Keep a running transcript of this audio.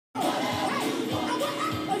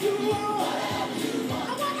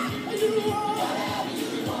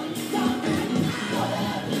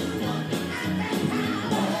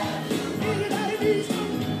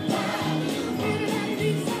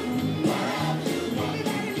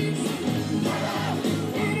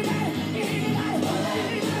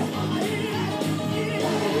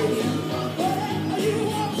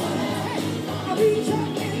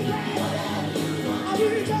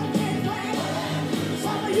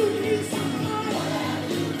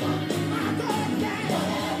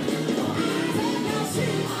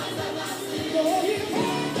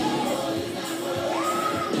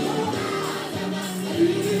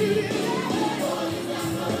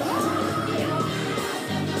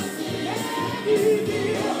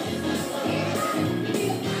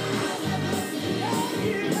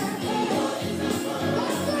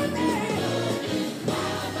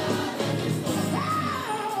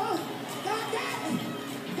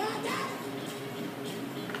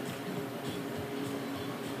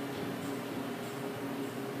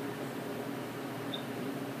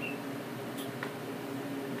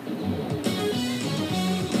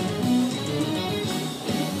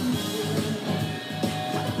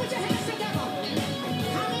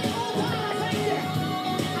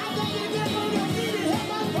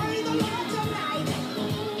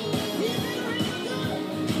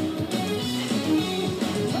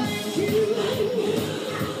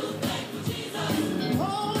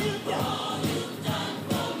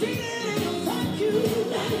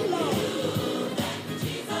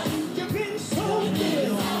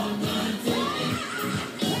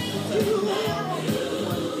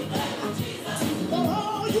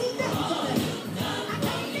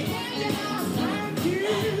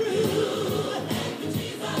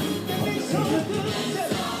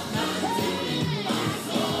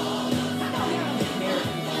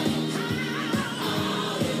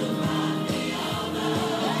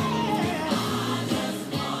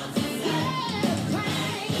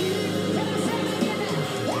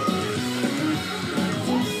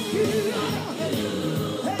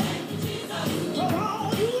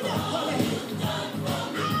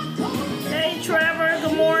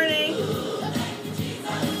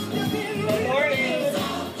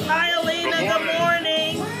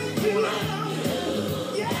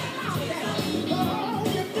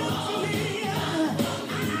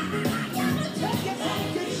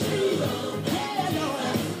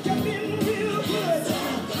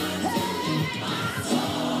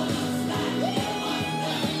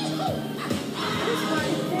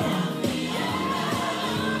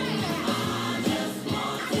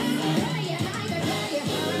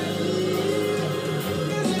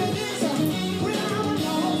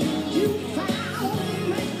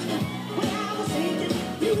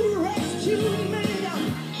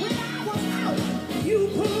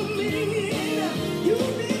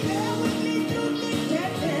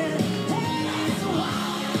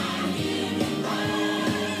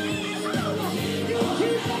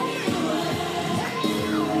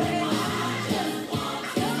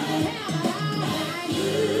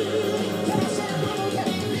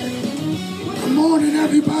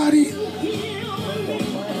everybody.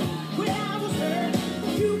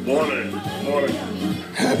 Morning. Morning.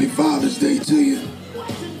 Happy Father's Day to you.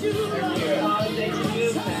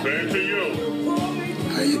 Same to you.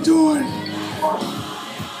 How you doing?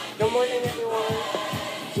 Good morning, everyone.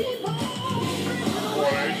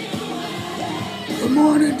 Morning. Good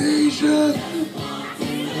morning, Deja.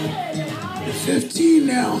 You're 15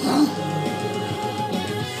 now, huh?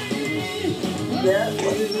 Yeah.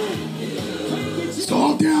 It's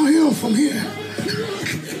all downhill from here.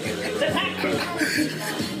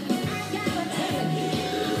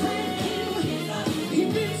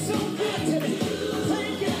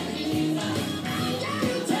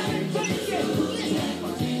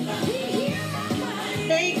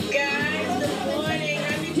 Hey, guys. Good morning.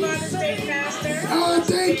 Happy Father's Day, Pastor. Oh,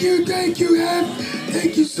 thank you.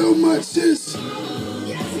 Thank you so much, sis.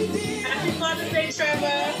 Happy Father's Day,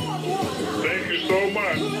 Trevor. Thank you so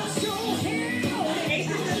much. Hey,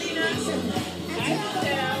 Sister Lena. Hi,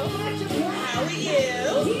 Michelle. How are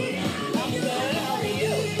you? I'm good. How are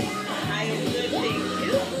you? I am good, thank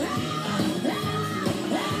you.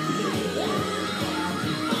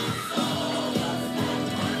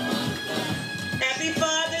 Happy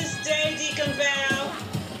Father's Day, Deacon Val.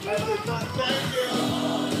 Happy Father's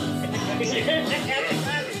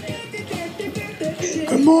Day.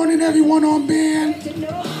 Good morning, everyone on band.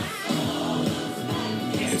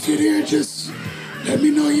 If you're there, just let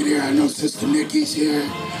me know you're there. I know Sister Nikki's here.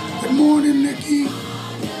 Good morning, Nikki.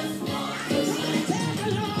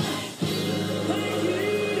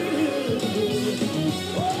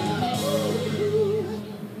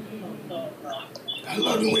 I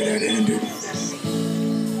love the way that ended.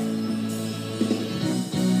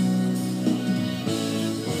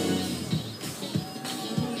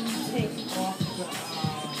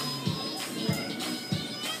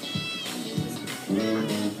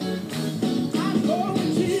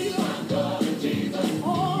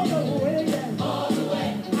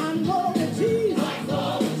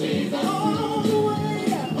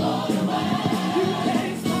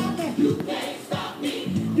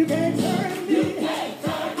 You can't turn me.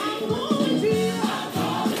 I'm going to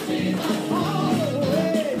all the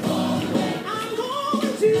way. I'm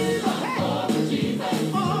going to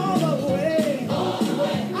all the way.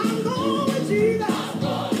 I'm going to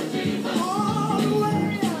all the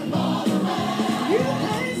way. You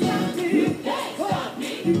can't stop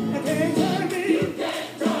me. You can't turn me.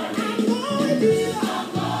 I'm going to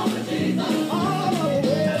all the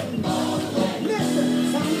way.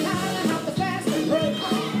 Listen, sometimes I have to fast and pray.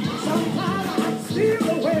 Sometimes I have to steal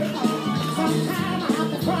away. Sometimes I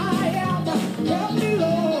have to cry out, help me,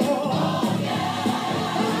 Lord.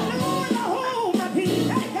 But I know in the home that He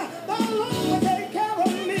the Lord will take care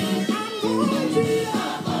of me. I'm going to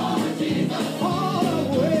all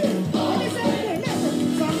the way. Let me say it again.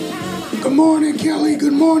 Listen, sometimes I Good morning, Kelly.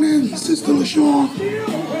 Good morning, Sister LaShawn. steal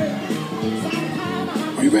away. Sometimes I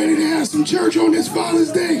have Are you ready to have some church on this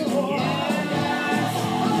Father's Day?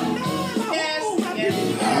 Yes,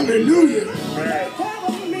 yes. Hallelujah. to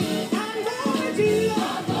tell me I'm going to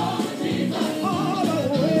all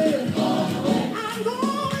the way. I'm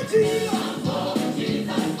going to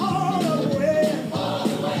all the way.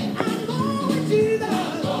 I'm going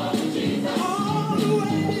to all the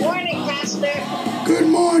way. Morning, Pastor. Good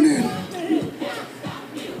morning.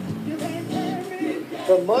 You can't turn me.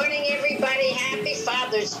 Good morning, everybody. Happy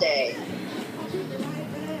Father's Day.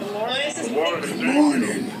 Good morning, Sister Morning. Good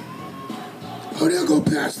morning. Oh, there go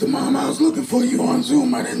Pastor Mom. I was looking for you on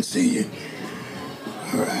Zoom. I didn't see you.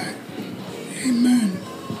 All right. Amen.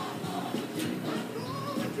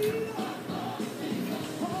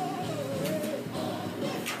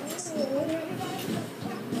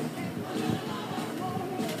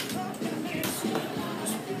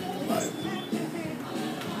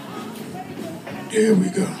 There we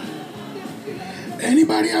go.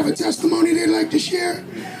 Anybody have a testimony they'd like to share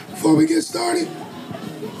before we get started?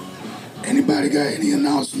 Anybody got any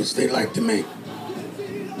announcements they'd like to make?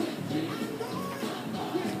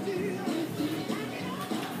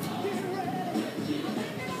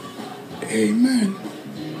 Amen.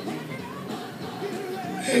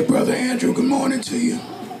 Hey, Brother Andrew, good morning to you.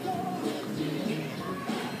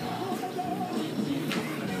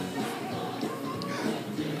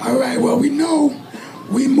 All right, well, we know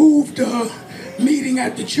we moved a meeting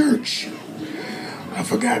at the church. I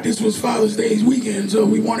forgot this was Father's Day weekend, so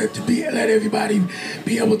we wanted to let everybody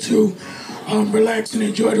be able to relax and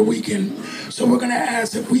enjoy the weekend. So we're going to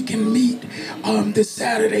ask if we can meet this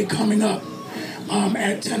Saturday coming up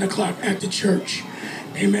at 10 o'clock at the church.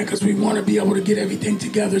 Amen, because we want to be able to get everything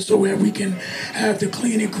together so that we can have the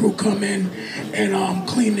cleaning crew come in and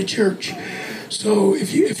clean the church. So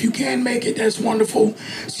if you can make it, that's wonderful.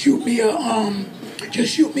 Just shoot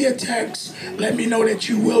me a text. Let me know that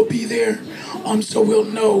you will be there. So we'll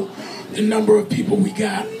know the number of people we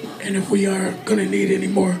got and if we are gonna need any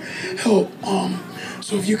more help.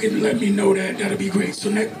 So if you can let me know that, that'll be great. So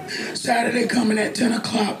next Saturday coming at 10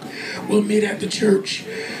 o'clock, we'll meet at the church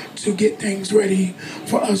to get things ready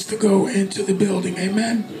for us to go into the building.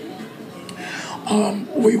 Amen.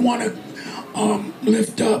 We want to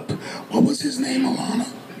lift up, what was his name, Alana?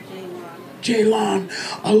 Jaylon.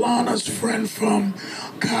 Alana's friend from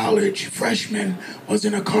college, freshman, was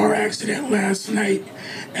in a car accident last night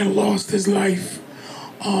and lost his life.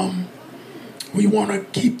 We want to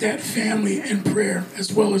keep that family in prayer,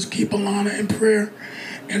 as well as keep Alana in prayer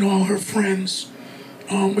and all her friends.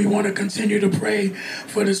 We want to continue to pray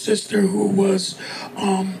for the sister who was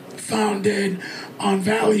found dead on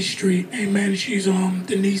Valley Street. Amen. She's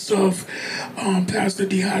the niece of Pastor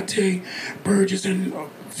Dihate Burgess, and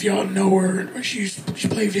if y'all know her, she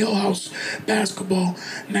played Hill House basketball,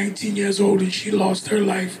 19 years old, and she lost her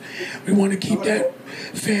life. We want to keep that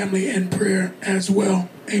family in prayer as well.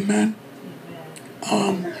 Amen.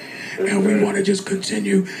 And we want to just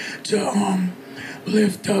continue to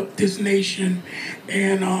lift up this nation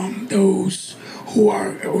and those who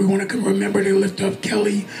are, we want to remember to lift up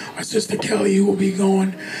Kelly, our sister Kelly, who will be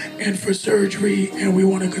going in for surgery, and we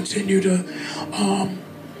want to continue to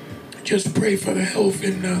just pray for the health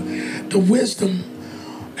and the wisdom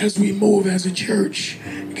as we move as a church,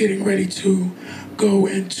 getting ready to go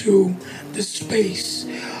into the space.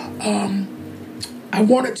 I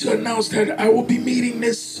wanted to announce that I will be meeting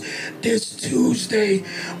this Tuesday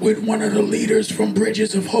with one of the leaders from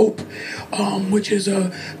Bridges of Hope, which is a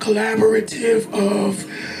collaborative of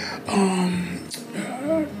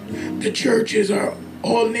the churches are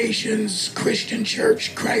All Nations Christian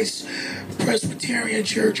Church, Christ Presbyterian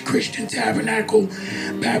Church, Christian Tabernacle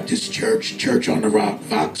Baptist Church, Church on the Rock,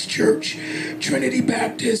 Vox Church, Trinity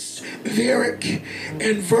Baptist, Varick,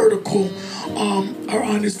 and Vertical are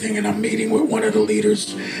on this thing. And I'm meeting with one of the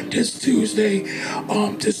leaders this Tuesday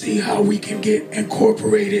to see how we can get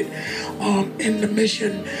incorporated in the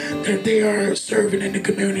mission that they are serving in the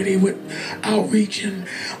community with outreach. And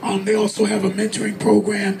they also have a mentoring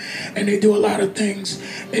program, and they do a lot of things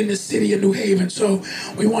in the city of New Haven. So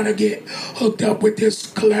we want to get hooked up with this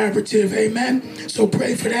collaborative. Amen. So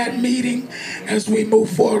pray for that meeting as we move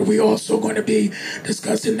forward. We're also going to be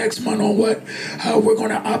discussing next month on how we're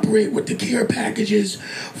going to operate with the care packages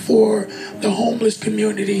for the homeless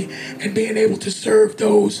community and being able to serve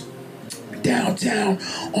those downtown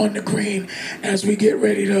on the green as we get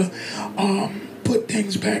ready to put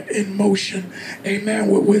things back in motion. Amen.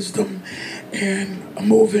 With wisdom and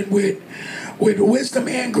moving with wisdom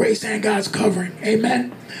and grace and God's covering.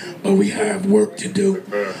 Amen. But we have work to do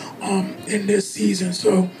in this season.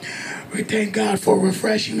 So we thank God for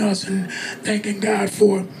refreshing us and thanking God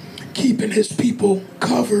for keeping his people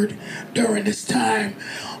covered during this time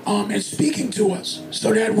and speaking to us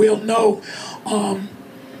so that we'll know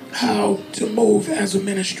how to move as a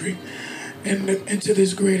ministry into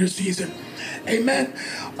this greater season. Amen.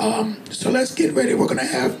 So let's get ready. We're going to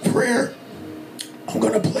have prayer. I'm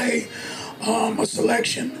going to play a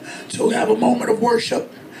selection to have a moment of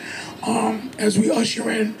worship as we usher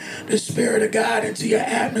in the Spirit of God into your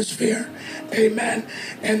atmosphere. Amen.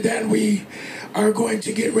 And then we are going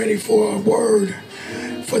to get ready for a word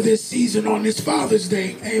for this season on this Father's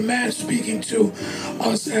Day. Amen. Speaking to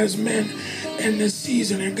us as men in this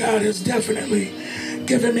season. And God has definitely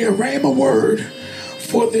given me a rhema word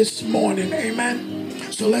for this morning.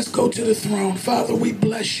 Amen. So let's go to the throne. Father, we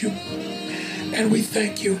bless you and we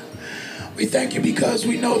thank you. We thank you because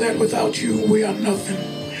we know that without you we are nothing.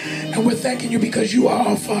 And we're thanking you because you are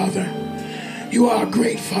our Father. You are a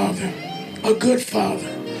great Father, a good Father,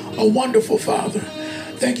 a wonderful Father.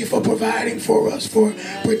 Thank you for providing for us, for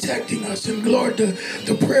protecting us. And Lord,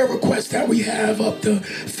 the prayer requests that we have of the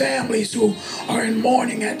families who are in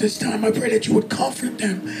mourning at this time, I pray that you would comfort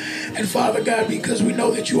them. And Father God, because we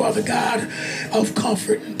know that you are the God of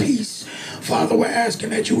comfort and peace, Father, we're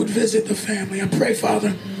asking that you would visit the family. I pray,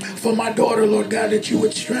 Father, for my daughter, Lord God, that you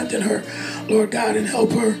would strengthen her, Lord God, and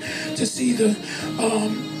help her to see the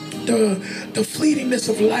fleetingness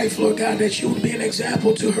of life, Lord God, that she would be an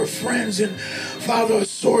example to her friends and, Father, a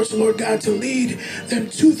source, Lord God, to lead them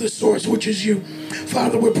to the source, which is you.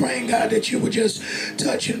 Father, we're praying, God, that you would just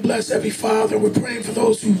touch and bless every father. We're praying for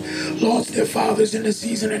those who lost their fathers in this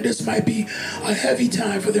season, and this might be a heavy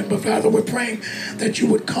time for them, but Father, we're praying that you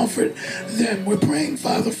would comfort them. We're praying,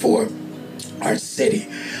 Father, for our city,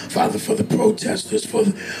 Father, for the protesters, for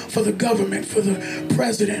the government, for the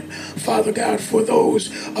president, Father God, for those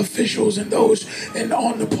officials and those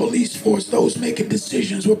on the police force, those making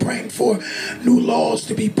decisions. We're praying for new laws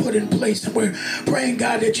to be put in place, and we're praying,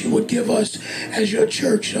 God, that you would give us as your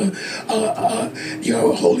church,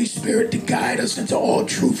 your Holy Spirit to guide us into all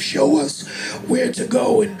truth. Show us where to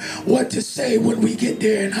go and what to say when we get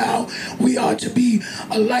there, and how we are to be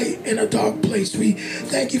a light in a dark place. We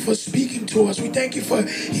thank you for speaking to us. We thank you for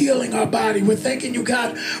healing our body. We're thanking you,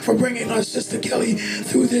 God, for bringing us, Sister Kelly,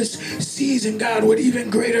 through this season, God, with even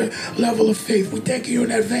greater level of faith. We thank you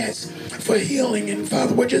in advance for healing. And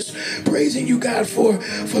Father, we're just praising you, God, for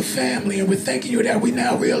family. And we're thanking you that we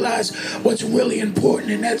now realize what's really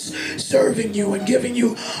important, and that's serving you and giving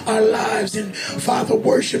you our lives, and Father,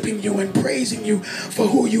 worshiping you and praising you for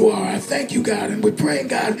who you are. I thank you, God, and we're praying,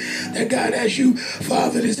 God, that God, as you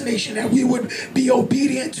Father this nation, that we would be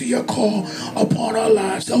obedient to your call upon our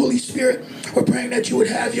lives. The Holy Spirit, we're praying that you would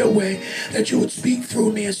have your way, that you would speak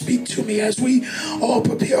through me and speak to me as we all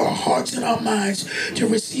prepare our hearts and our minds to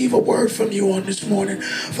receive a word from you on this morning.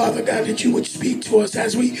 Father God, that you would speak to us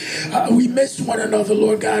as we miss one another,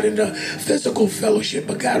 Lord God, in the physical fellowship.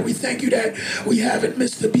 But God, we thank you that we haven't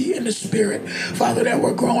missed the beat in the spirit. Father, that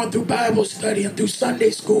we're growing through Bible study and through Sunday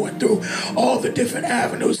school and through all the different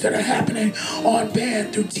avenues that are happening on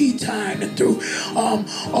band, through tea time and through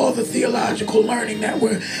all the theological learning that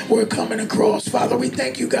we're coming across. Father, we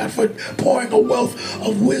thank you, God, for pouring a wealth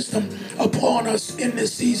of wisdom upon us in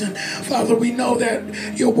this season. Father, we know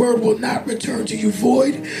that your word will not return to you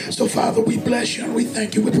void. So, Father, we bless you and we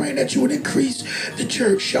thank you. We're praying that you would increase the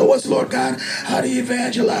church. Show us, Lord God, how to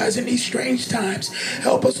evangelize in these strange times.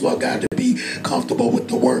 Help us, Lord God, to be comfortable with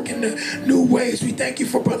the work in the new ways. We thank you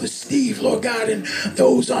for Brother Steve, Lord God, and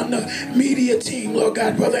those on the media team, Lord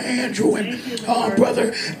God, Brother Andrew and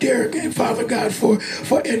Brother Derek, and Father God, for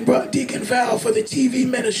Deacon Val, for the TV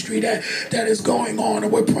ministry that is going on.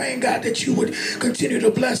 And we're praying, God, that you would continue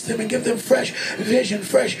to bless them and give them fresh vision,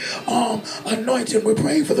 fresh anointing. We're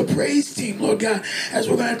praying for the praise team, Lord God, as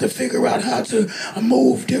we're going to have to figure out how to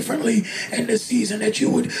move differently in this season, that you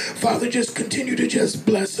would, Father, just continue to just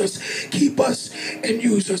bless us, keep us, and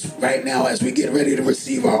use us. Right now, as we get ready to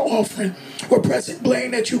receive our offering, we're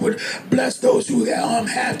praying that you would bless those who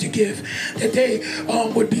have to give, that they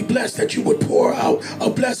would be blessed, that you would pour out a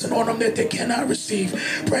blessing on them that they cannot receive.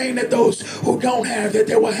 Praying that those who don't have, that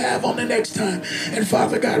they will have on the next time. And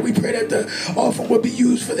Father God, we pray that the offering will be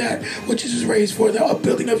used for that which is raised for the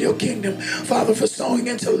upbuilding of your kingdom. Father, for sowing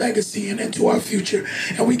into legacy and into our future.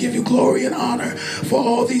 And we give you glory and honor for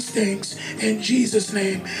all these things. In Jesus'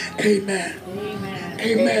 name, amen.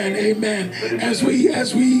 Amen, amen. As we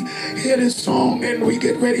hear this song and we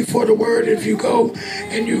get ready for the word, if you go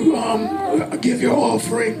and you give your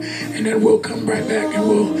offering, and then we'll come right back and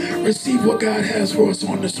we'll receive what God has for us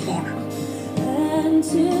on this morning.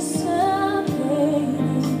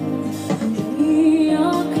 We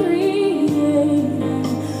are creating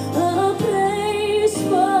a place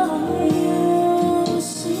for you.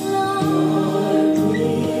 Lord, we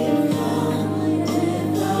come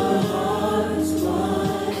with our hearts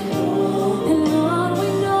wide open. And Lord, we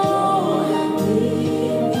know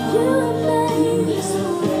you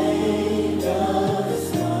made us.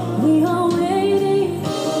 We are waiting,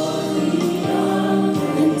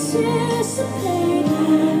 anticipating.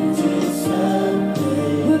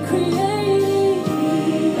 We're creating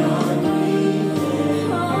a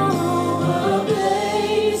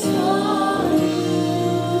place for you.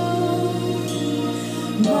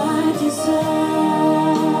 My desire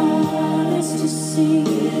is to see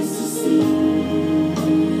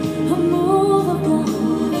a move of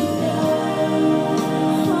God.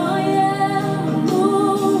 Oh yeah,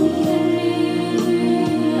 move in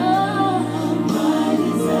me. Oh,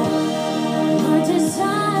 my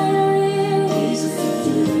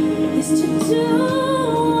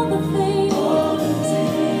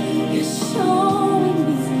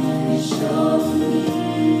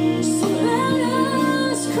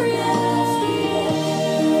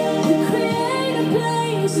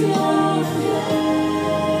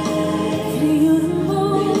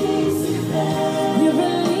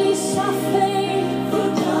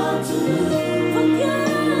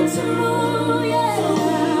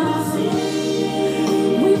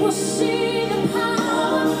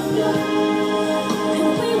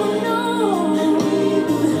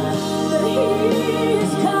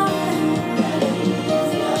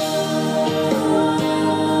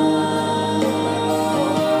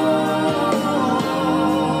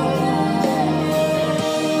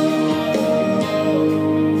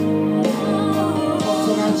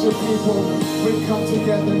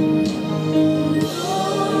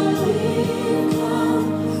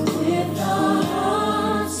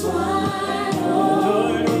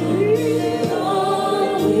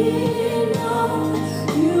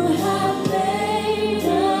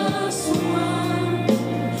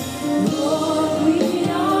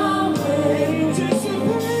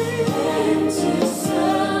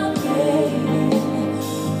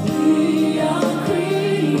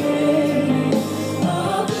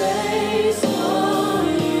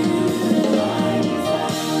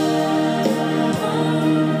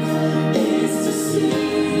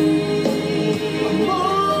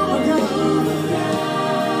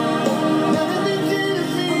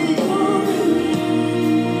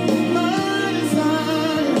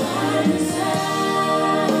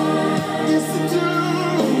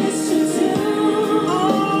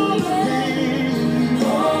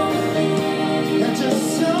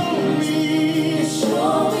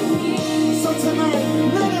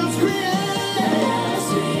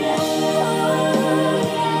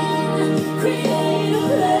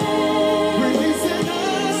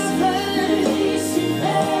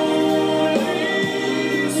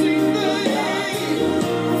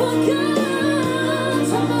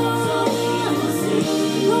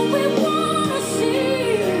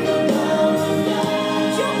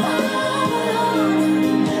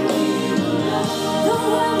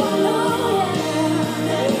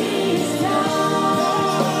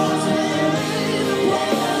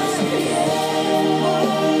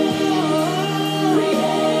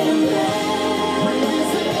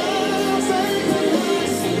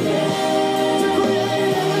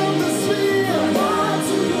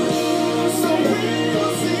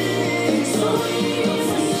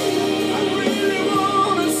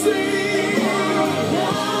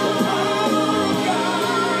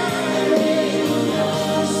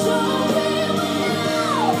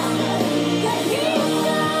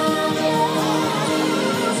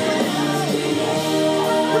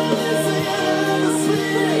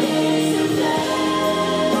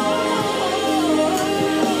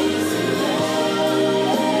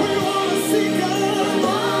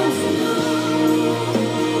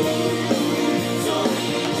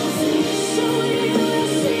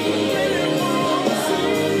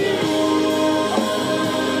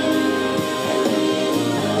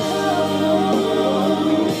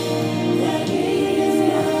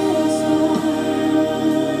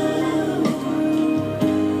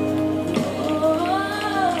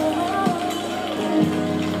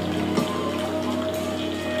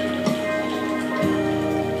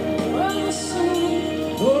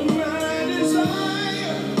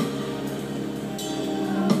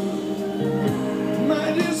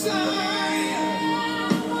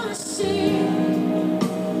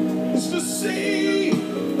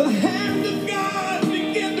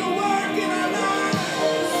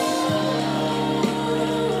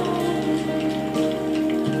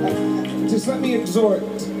Just let me exhort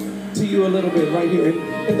to you a little bit right here.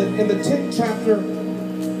 In the 10th chapter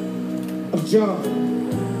of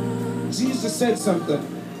John, Jesus said something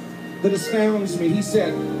that astounds me. He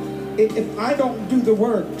said, if I don't do the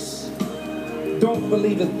works, don't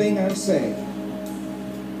believe a thing I say.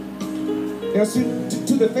 Now,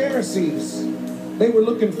 to the Pharisees, they were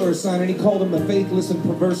looking for a sign, and he called them the faithless and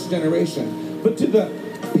perverse generation. But to the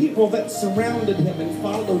people that surrounded him and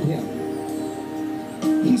followed him,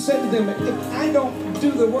 he said to them, if I don't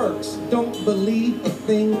do the works, don't believe a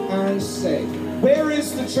thing I say. Where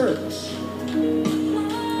is the church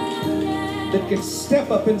that can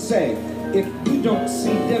step up and say, if you don't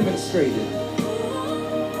see demonstrated,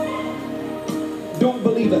 don't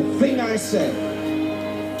believe a thing I say?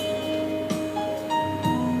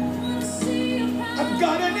 I've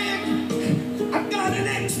got an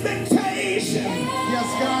expectation. Yes,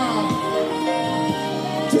 God.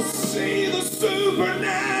 To see the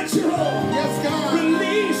supernatural. Yes, God.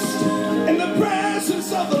 Released in the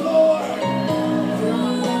presence of the Lord. Yes,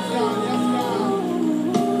 God. Yes, God.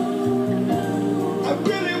 I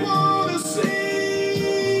really want to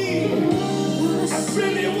see. I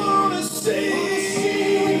really want to see.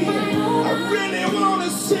 I really want to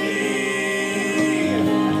see.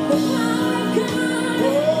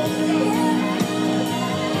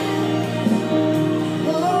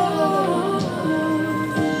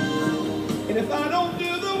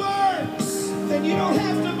 You don't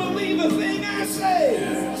have to believe a thing I say.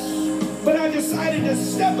 But I decided to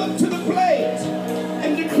step up to the plate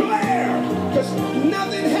and declare, because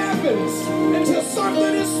nothing happens until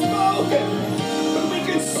something is spoken. But we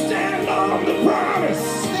can stand on the promise.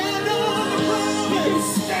 Stand on the promise. We can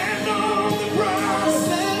stand on the promise.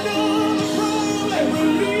 Stand on the promise. And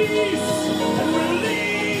release. And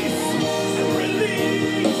release. And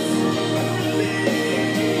release. And release.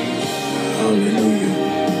 Hallelujah.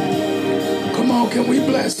 Come on, can we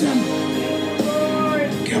bless him?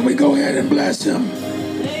 Can we go ahead and bless him?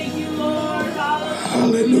 Thank you, Lord.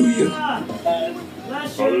 Hallelujah.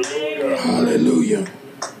 Bless your name. Hallelujah.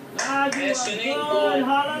 God, you are good.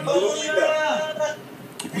 Hallelujah.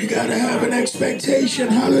 We got to have an expectation.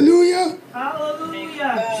 Hallelujah.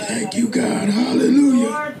 Hallelujah. Thank you, God. Hallelujah.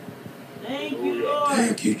 Lord. Thank you, Lord.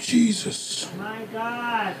 Thank you, Jesus. My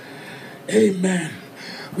God. Amen.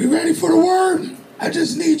 We ready for the word? I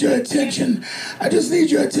just need your attention. I just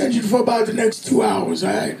need your attention for about the next 2 hours,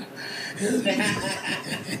 all right? Just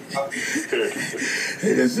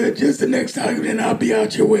the next time, then I'll be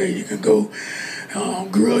out your way. You can go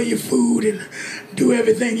grill your food and do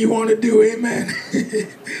everything you want to do, amen?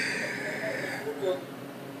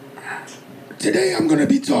 Today I'm going to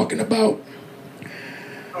be talking about...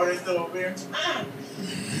 Oh, they still over here?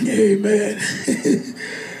 Amen.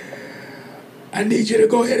 I need you to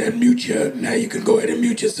go ahead and mute your... Now you can go ahead and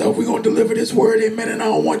mute yourself. We're going to deliver this word, amen, and I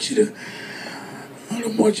don't want you to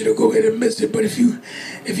go ahead and miss it. But if you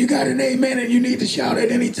got an amen and you need to shout at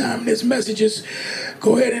any time there's messages,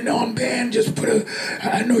 go ahead and on band, just put a...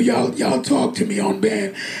 I know y'all talk to me on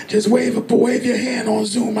band. Just wave your hand on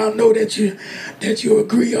Zoom. I'll know that you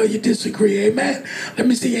agree or you disagree, amen? Let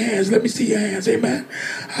me see your hands. Let me see your hands, amen?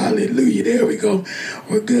 Hallelujah. There we go.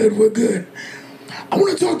 We're good. We're good. I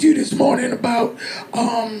want to talk to you this morning about,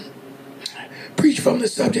 preach from the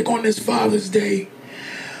subject on this Father's Day.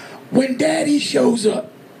 When Daddy shows up.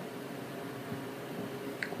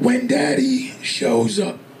 When Daddy shows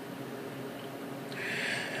up.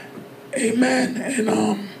 Amen.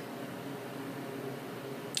 And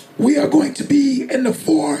we are going to be in the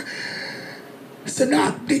 4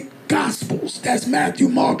 synoptic gospels. That's Matthew,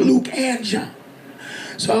 Mark, Luke, and John.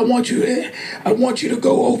 So I want you to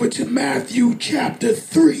go over to Matthew chapter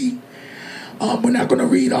 3. We're not going to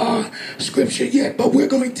read our scripture yet, but we're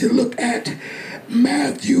going to look at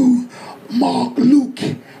Matthew, Mark, Luke,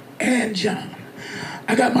 and John.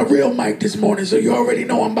 I got my real mic this morning, so you already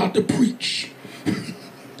know I'm about to preach.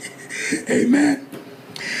 Amen.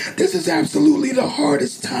 This is absolutely the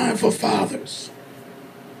hardest time for fathers.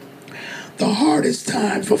 The hardest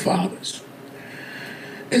time for fathers.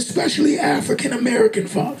 Especially African American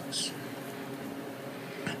fathers.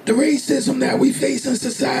 The racism that we face in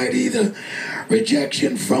society, the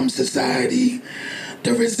rejection from society,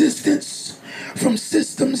 the resistance from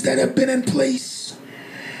systems that have been in place.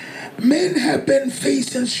 Men have been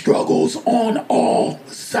facing struggles on all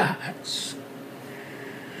sides.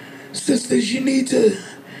 Sisters, you need to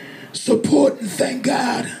support and thank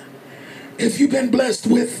God if you've been blessed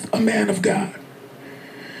with a man of God.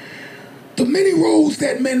 The many roles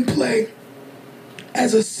that men play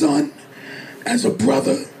as a son, as a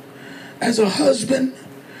brother, as a husband,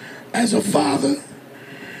 as a father,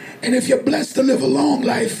 And if you're blessed to live a long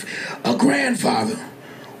life, a grandfather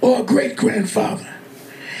or a great-grandfather,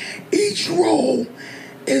 each role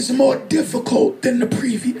is more difficult than the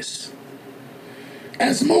previous.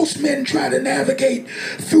 As most men try to navigate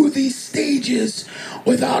through these stages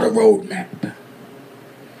without a roadmap.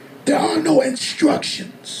 There are no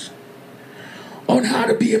instructions on how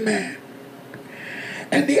to be a man.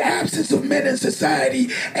 And the absence of men in society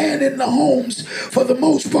and in the homes, for the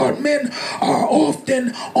most part, men are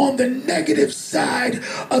often on the negative side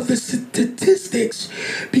of the statistics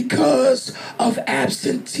because of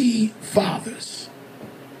absentee fathers.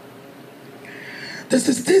 The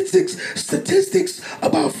statistics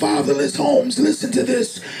about fatherless homes, listen to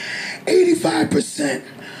this, 85%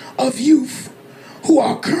 of youth who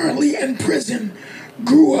are currently in prison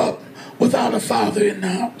grew up without a father in the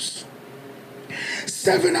house.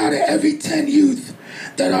 7 out of every 10 youth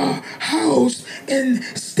that are housed in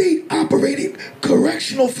state-operated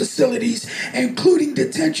correctional facilities, including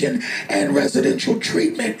detention and residential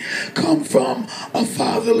treatment, come from a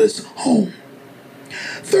fatherless home.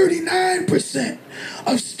 39%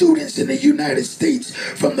 of students in the United States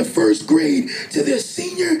from the first grade to their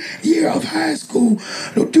senior year of high school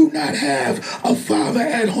do not have a father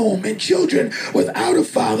at home. And children without a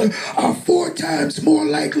father are 4 times more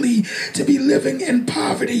likely to be living in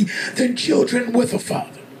poverty than children with a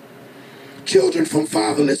father. Children from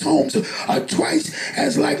fatherless homes are twice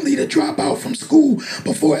as likely to drop out from school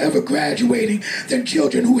before ever graduating than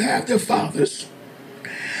children who have their fathers.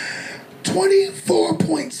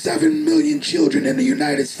 24.7 million children in the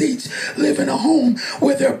United States live in a home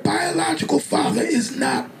where their biological father is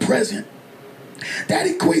not present. That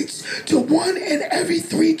equates to 1 in every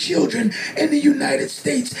 3 children in the United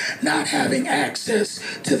States not having access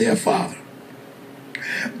to their father.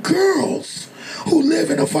 Girls who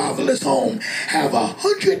live in a fatherless home have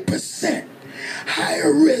 100%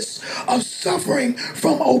 higher risk of suffering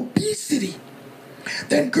from obesity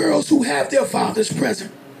than girls who have their fathers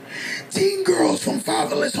present. Teen girls from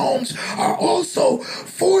fatherless homes are also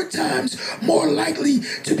 4 times more likely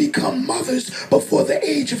to become mothers before the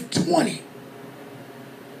age of 20.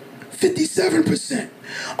 57%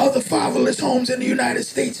 of the fatherless homes in the United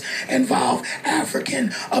States involve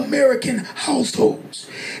African American households.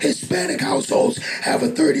 Hispanic households have a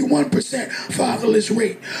 31% fatherless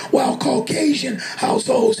rate, while Caucasian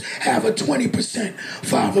households have a 20%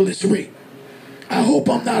 fatherless rate. I hope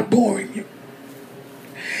I'm not boring you.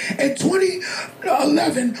 In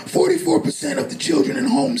 2011, 44% of the children in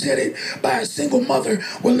homes headed by a single mother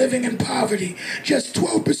were living in poverty. Just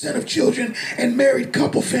 12% of children in married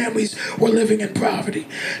couple families were living in poverty.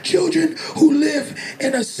 Children who live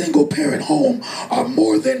in a single-parent home are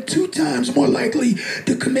more than 2 times more likely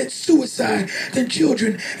to commit suicide than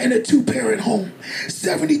children in a 2-parent home.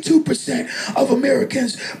 72% of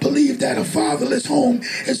Americans believe that a fatherless home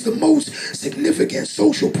is the most significant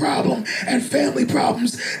social problem and family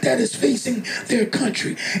problems that is facing their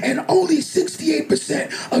country. And only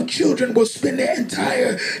 68% of children will spend their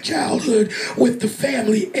entire childhood with the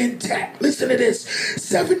family intact. Listen to this.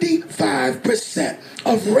 75%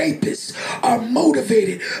 of rapists are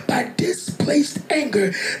motivated by displaced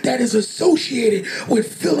anger that is associated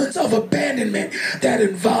with feelings of abandonment that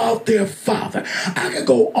involve their father. I could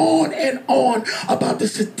go on and on about the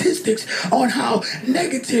statistics on how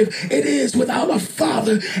negative it is without a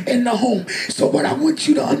father in the home. So what I want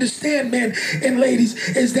you to understand, men and ladies,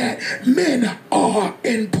 is that men are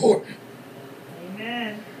important.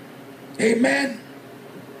 Amen. Amen.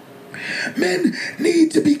 Men need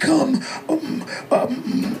to become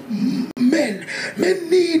men. Men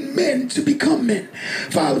need men to become men.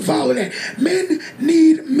 Follow that. Men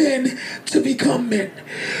need men to become men.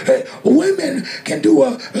 Women can do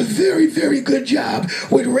a very, very good job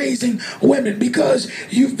with raising women because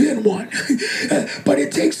you've been one. But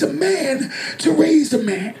it takes a man to raise a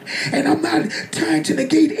man. And I'm not trying to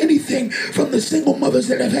negate anything from the single mothers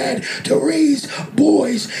that have had to raise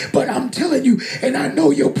boys, but I'm telling you, and I know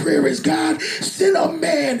your prayer is, God, send a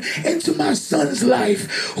man into my son's life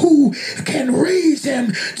who can raise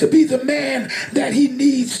him to be the man that he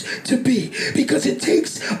needs to be. Because it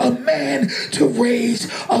takes a man to raise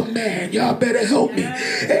a man. Y'all better help me.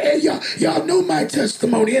 Y'all know my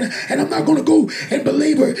testimony, and I'm not going to go and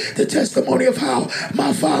belabor the testimony of how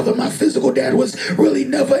my father, my physical dad, was really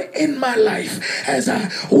never in my life as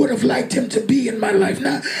I would have liked him to be in my life.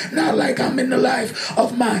 Not like I'm in the life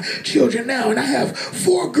of my children now. And I have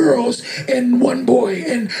 4 girls and 1 boy.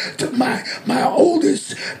 And my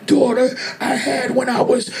oldest daughter I had when I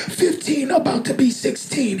was 15, about to be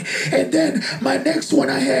 16. And then my next one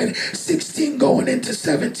I had 16 going into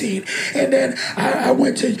 17. And then I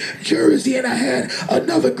went to Jersey and I had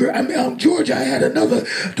another girl. Georgia, I had another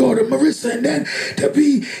daughter, Marissa. And then to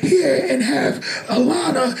be here and have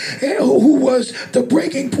Alana, who was the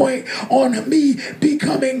breaking point on me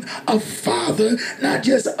becoming a father, not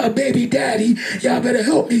just a baby daddy. Y'all better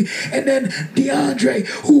help me. And then DeAndre,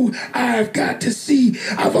 who I've got to see.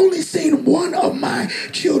 I've only seen one of my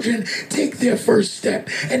children take their first step,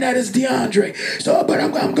 and that is DeAndre. So, but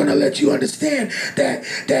I'm going to let you understand that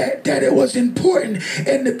it was important.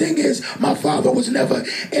 And the thing is, my father was never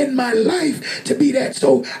in my life to be that.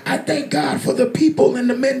 So I thank God for the people and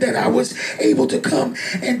the men that I was able to come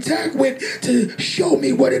and tag with to show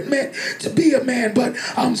me what it meant to be a man. But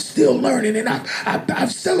I'm still learning, and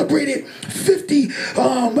I've celebrated 50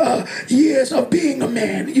 years of being a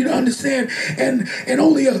man. You know, understand? And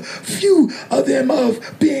only a few of them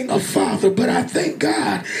of being a father. But I thank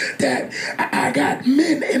God that I got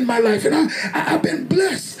men in my life, and I've been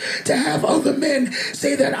blessed to have other men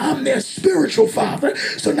say that I'm their spiritual father.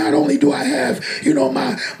 So not only do I have,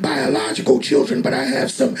 my biological children, but I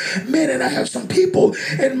have some men and I have some people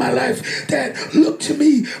in my life that look to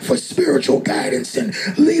me for spiritual guidance and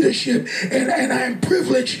leadership. And I am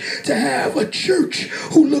privileged to have a church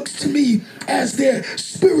who looks to me as their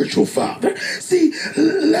spiritual father. See,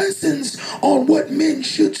 lessons on what men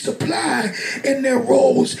should supply in their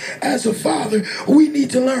roles as a father, we need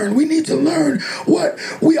to learn. We need to learn what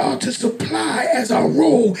we are to supply as our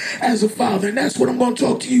role as a father. And that's what I'm going to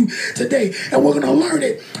talk to you today. And we're going to learn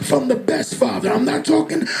it from the best father. I'm not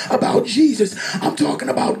talking about Jesus. I'm talking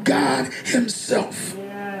about God himself.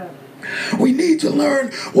 We need to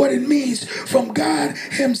learn what it means from God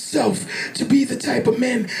himself to be the type of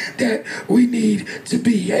men that we need to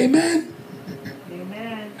be. Amen?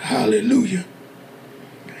 Amen. Hallelujah.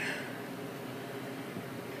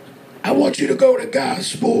 I want you to go to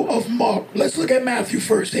Gospel of Mark. Let's look at Matthew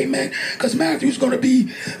first. Amen? Because Matthew's going to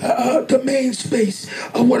be the main space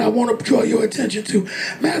of what I want to draw your attention to.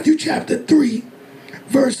 Matthew chapter 3,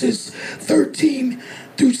 verses 13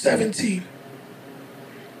 through 17.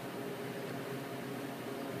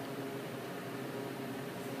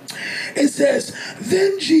 It says,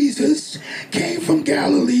 "Then Jesus came from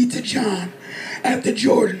Galilee to John at the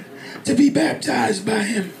Jordan to be baptized by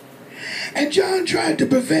him. And John tried to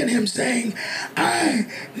prevent him, saying, 'I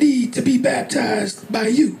need to be baptized by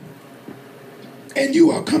you, and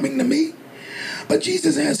you are coming to me?' But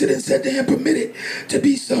Jesus answered and said to him, 'Permit it to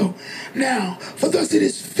be so now, for thus it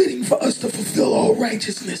is fitting for us to fulfill all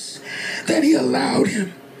righteousness.' Then he allowed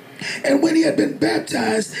him. And when he had been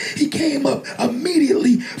baptized, he came up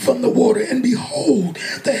immediately from the water, and behold,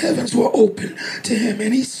 the heavens were opened to him,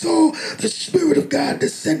 and he saw the Spirit of God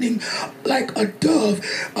descending like a dove,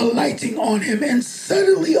 alighting on him. And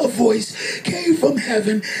suddenly a voice came from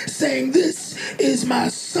heaven, saying, 'This is my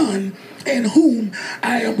Son, in whom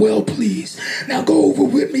I am well pleased.'" Now go over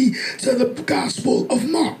with me to the Gospel of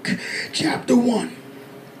Mark, chapter 1.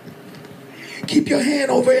 Keep your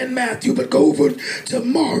hand over in Matthew, but go over to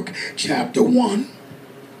Mark chapter 1.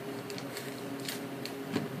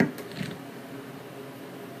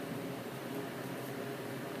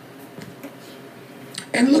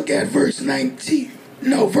 And look at verse 9,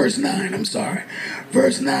 I'm sorry.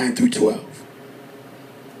 Verse 9 through 12.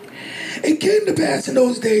 "It came to pass in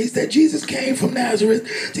those days that Jesus came from Nazareth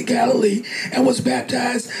to Galilee and was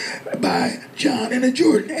baptized by John in the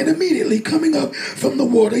Jordan. And immediately coming up from the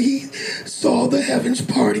water, he saw the heavens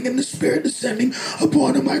parting and the Spirit descending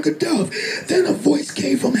upon him like a dove. Then a voice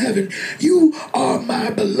came from heaven, 'You are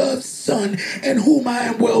my beloved Son, in whom I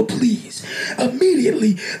am well pleased.'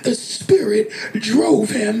 Immediately the Spirit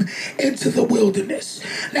drove him into the wilderness."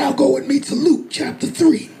 Now go with me to Luke chapter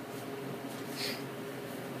 3.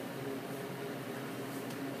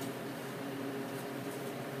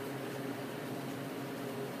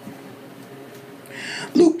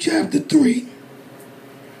 Luke chapter 3,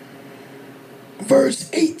 verse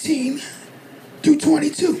 18 through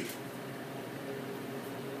 22.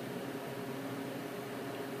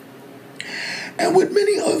 "And with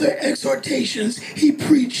many other exhortations he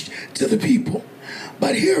preached to the people.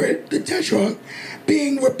 But Herod the Tetrarch,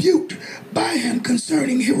 being rebuked by him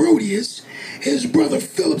concerning Herodias, his brother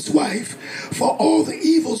Philip's wife, for all the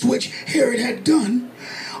evils which Herod had done,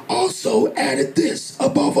 also added this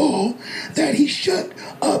above all, that he shut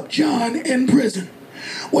up John in prison.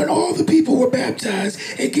 When all the people were baptized,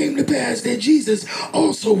 it came to pass that Jesus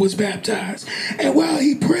also was baptized. And while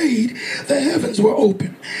he prayed, the heavens were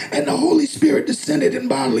opened, and the Holy Spirit descended in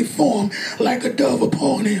bodily form like a dove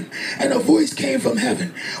upon him. And a voice came from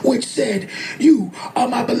heaven, which said, "You are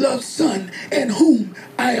my beloved Son, in whom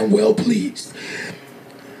I am well pleased."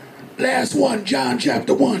 Last one, John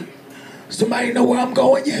chapter 1. Somebody know where I'm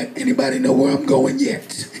going yet? Anybody know where I'm going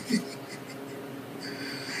yet?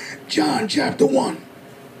 John chapter 1.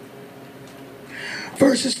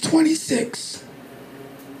 Verses 26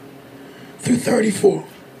 through 34.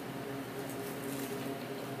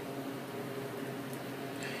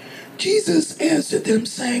 Jesus answered them,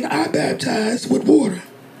 saying, I baptize with water.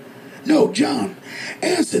 No, John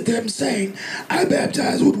answered them, saying, I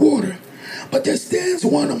baptize with water, but there stands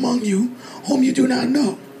one among you whom you do not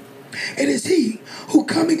know. It is he who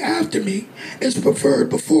coming after me is preferred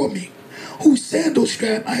before me, whose sandal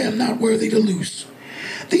strap I am not worthy to loose.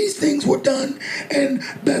 These things were done in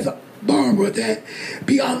Bethabara, that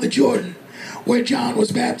beyond the Jordan, where John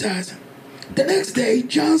was baptizing. The next day,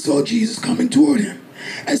 John saw Jesus coming toward him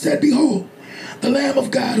and said, Behold, the Lamb of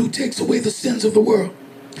God who takes away the sins of the world.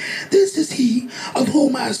 This is he of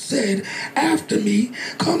whom I said, after me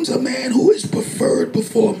comes a man who is preferred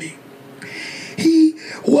before me. He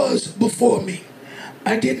was before me.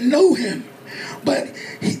 I didn't know him, but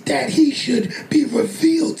that he should be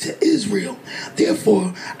revealed to Israel.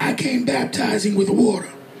 Therefore, I came baptizing with water.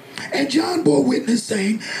 And John bore witness,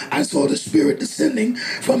 saying, I saw the Spirit descending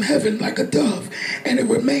from heaven like a dove, and it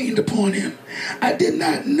remained upon him. I did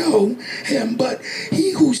not know him, but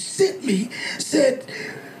he who sent me said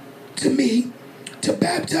to me to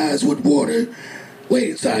baptize with water.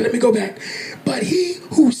 Let me go back. But he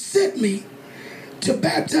who sent me to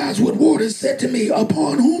baptize with water said to me,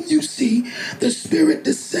 upon whom you see the Spirit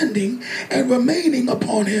descending and remaining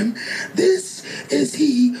upon him, this is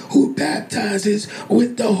he who baptizes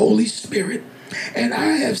with the Holy Spirit. And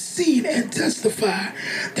I have seen and testify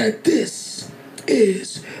that this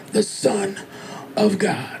is the Son of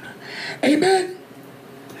God. Amen.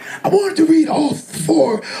 I wanted to read all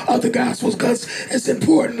four of the Gospels because it's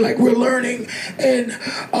important. Like we're learning in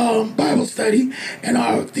Bible study in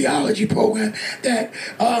our theology program that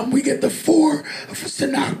we get the four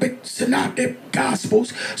synoptic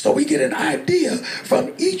Gospels. So we get an idea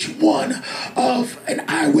from each one of an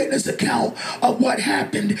eyewitness account of what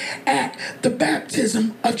happened at the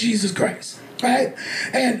baptism of Jesus Christ. Right?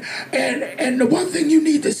 And the one thing you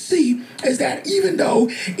need to see is that even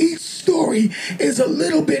though each story is a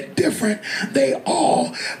little bit different, they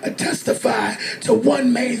all testify to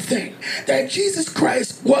one main thing, that Jesus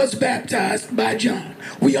Christ was baptized by John.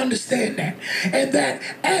 We understand that. And that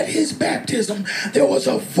at his baptism, there was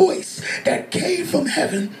a voice that came from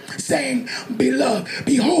heaven saying, Beloved,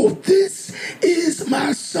 behold, this is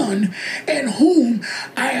my Son, in whom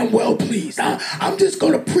I am well pleased. Now, I'm just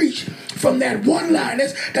going to preach from that one line.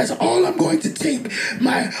 That's all I'm going to take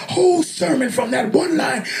my whole sermon from, that one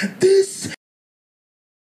line. This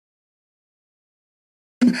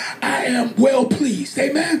I am well pleased.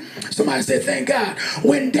 Amen. Somebody said, thank God.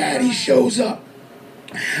 When Daddy shows up,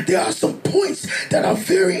 there are some points that are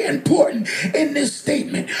very important in this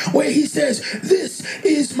statement where he says, this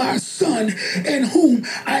is my Son in whom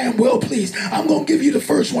I am well pleased. I'm going to give you the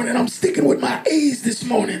first one, and I'm sticking with my A's this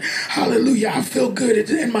morning. Hallelujah. I feel good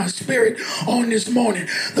in my spirit on this morning.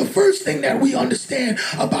 The first thing that we understand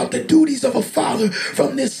about the duties of a father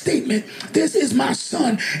from this statement, this is my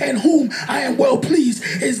Son in whom I am well pleased,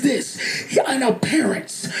 is this: an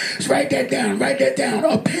appearance. Write that down. Write that down.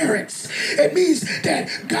 Appearance. It means that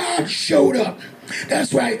God showed up.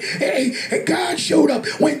 That's right. God showed up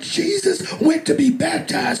when Jesus went to be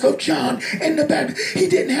baptized of John in the baptism. He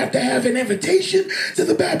didn't have to have an invitation to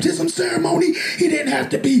the baptism ceremony. He didn't have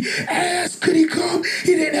to be asked, could he come?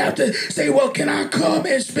 He didn't have to say, well, can I come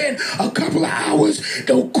and spend a couple of hours?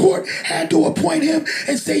 The court had to appoint him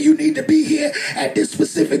and say, you need to be here at this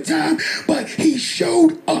specific time. But he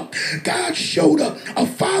showed up. God showed up. A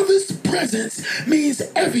father's presence means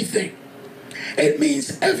everything. It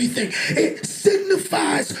means everything. It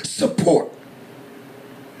signifies support.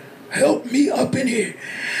 Help me up in here.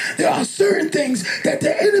 There are certain things that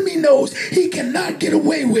the enemy knows he cannot get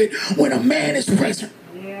away with when a man is present.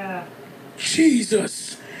 Yeah.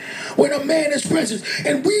 Jesus. When a man is present.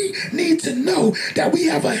 And we need to know that we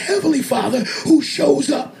have a heavenly Father who shows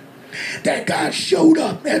up. that God showed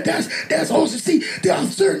up. That's also, see, there are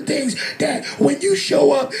certain things that when you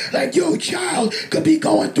show up, like your child could be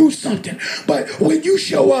going through something, but when you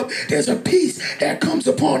show up, there's a peace that comes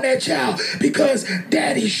upon that child because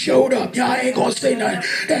daddy showed up. Y'all ain't gonna say nothing.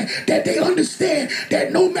 That they understand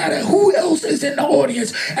that no matter who else is in the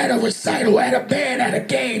audience at a recital, at a band, at a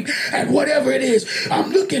game, at whatever it is,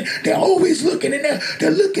 they're always looking, and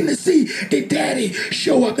they're looking to see the daddy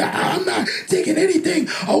show up. Now, I'm not taking anything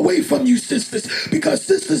away from you sisters, because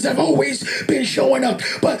sisters have always been showing up,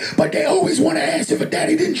 but they always want to ask if a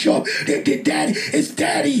daddy didn't show up, is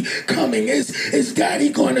daddy coming? Is daddy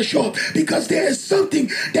going to show up? Because there is something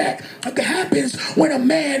that happens when a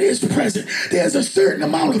man is present. There's a certain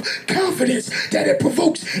amount of confidence that it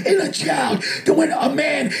provokes in a child that when a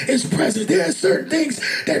man is present. There are certain things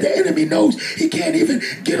that the enemy knows he can't even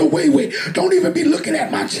get away with. Don't even be looking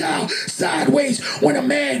at my child sideways when a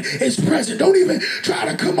man is present. Don't even try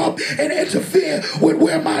to come up and interfere with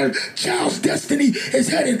where my child's destiny is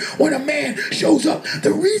heading when a man shows up.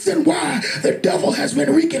 The reason why the devil has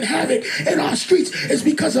been wreaking havoc in our streets is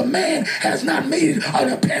because a man has not made an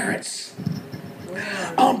appearance.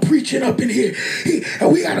 I'm preaching up in here.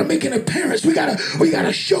 We gotta make an appearance. We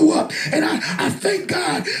gotta show up. And I thank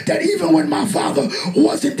God that even when my father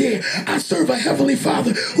wasn't there, I serve a heavenly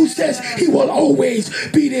Father who says he will always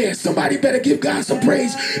be there. Somebody better give God some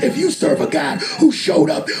praise if you serve a God who showed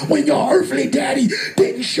up when your earthly daddy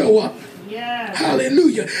didn't show up. Yes.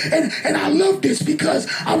 Hallelujah. And I love this because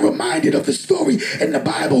I'm reminded of the story in the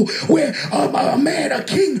Bible where a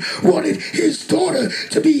king wanted his daughter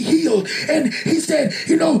to be healed. And he said,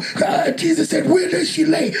 Jesus said, where does she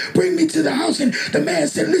lay? Bring me to the house. And the man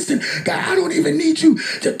said, listen, God, I don't even need you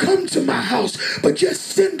to come to my house, but just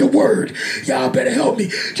send the word. Y'all better help me.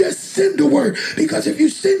 Just send the word, because if you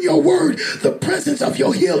send your word, the presence of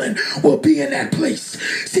your healing will be in that place.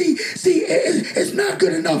 See, it's not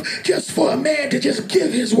good enough just for a man to just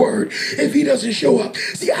give his word if he doesn't show up.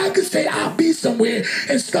 See, I could say I'll be somewhere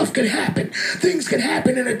and stuff could happen. Things could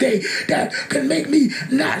happen in a day that can make me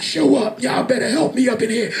not show up. Y'all better help me up in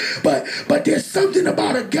here. But there's something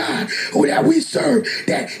about a God that we serve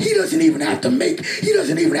that he doesn't even have to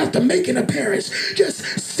make an appearance. Just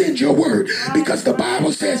send your word, because the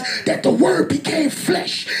Bible says that the word became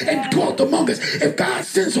flesh and dwelt among us. If God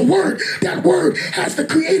sends a word, that word has the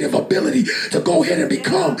creative ability to go ahead and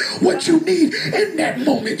become what you need in that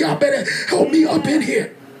moment. Y'all better help me up in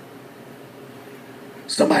here.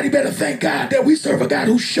 Somebody better thank God that we serve a God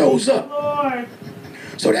who shows up. Lord.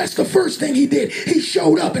 So that's the first thing he did. He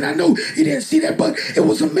showed up, and I know you didn't see that, but it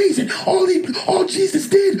was amazing. All Jesus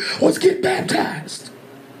did was get baptized.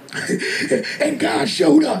 And God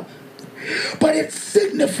showed up. But it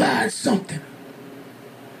signified something.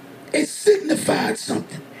 It signified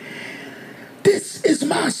something. This is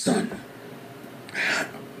my son.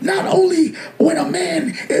 Not only when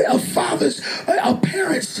a father's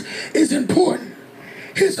appearance is important,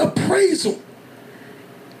 his appraisal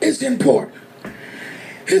is important.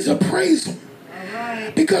 His appraisal. All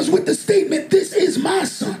right. Because with the statement, this is my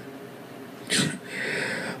son.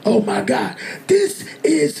 Oh my God. This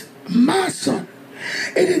is my son.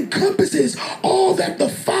 It encompasses all that the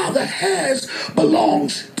Father has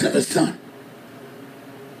belongs to the Son.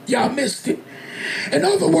 Y'all missed it. In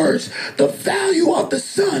other words, the value of the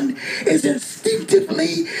Son is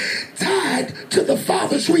instinctively tied to the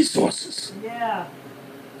Father's resources. Yeah.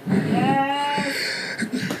 Yes.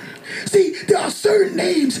 See, there are certain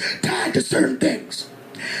names tied to certain things.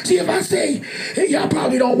 See, if I say, y'all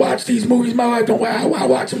probably don't watch these movies, my wife don't, I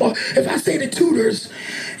watch them all. If I say the Tudors,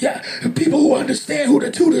 yeah, people who understand who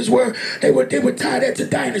the Tudors were, they would tie that to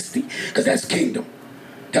dynasty, because that's kingdom.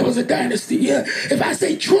 That was a dynasty, yeah. If I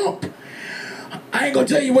say Trump, I ain't gonna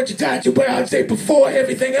tell you what you're tied to, but I'd say before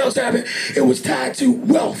everything else happened, it was tied to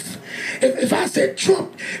wealth. If I said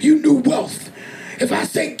Trump, you knew wealth. If I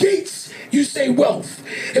say Gates, you say wealth.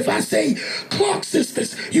 If I say Clark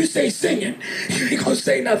sisters, you say singing. You ain't gonna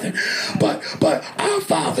say nothing. But our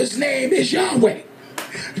Father's name is Yahweh.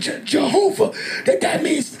 Jehovah. That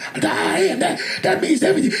means the I am. That means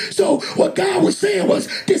everything. So what God was saying was,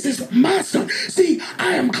 this is my son. See,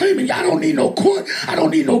 I am claiming I don't need no court. I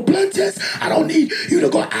don't need no blood test. I don't need you to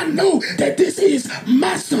go. I know that this is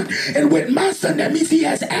my son. And with my son, that means he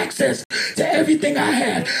has access to everything I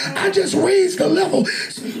have. I just raised the level.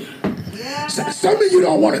 Some of you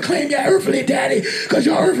don't want to claim your earthly daddy because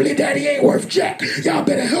your earthly daddy ain't worth jack. Y'all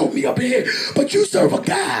better help me up in here. But you serve a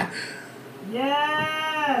God.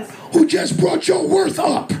 Yes. Who just brought your worth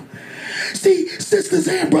up. See, sisters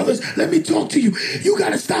and brothers, let me talk to you. You got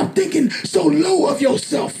to stop thinking so low of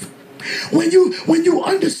yourself. When you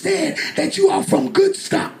understand that you are from good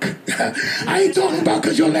stock. I ain't talking about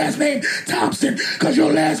because your last name Thompson, because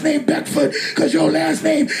your last name Beckford, because your last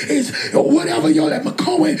name is whatever your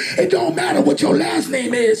McCohen. It don't matter what your last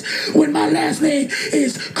name is. When my last name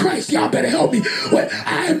is Christ, y'all better help me. Well,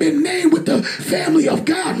 I have been named with the family of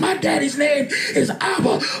God. My daddy's name is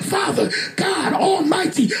Abba, Father, God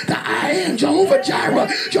Almighty, the I Am, Jehovah Jireh,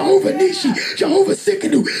 Jehovah Nishi, Jehovah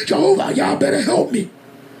Sikkenu, Jehovah. Y'all better help me.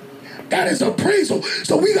 That is appraisal.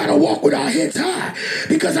 So we got to walk with our heads high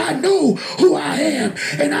because I know who I am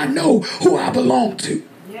and I know who I belong to.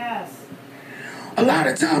 Yes. A lot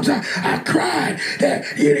of times I cried that,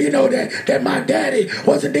 that my daddy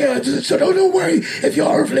wasn't there. So don't worry if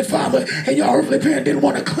your earthly father and your earthly parent didn't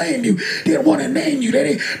want to claim you, didn't want to name you,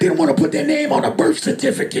 they didn't want to put their name on a birth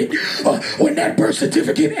certificate. When that birth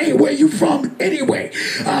certificate ain't where you from anyway.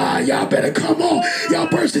 Y'all better come on. Y'all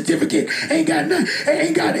birth certificate ain't got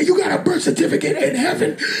nothing. You got a birth certificate in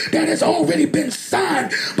heaven that has already been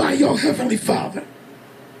signed by your heavenly Father.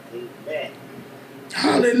 Amen.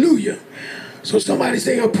 Hallelujah. So somebody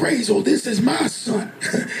say appraisal, this is my son.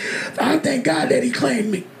 I thank God that he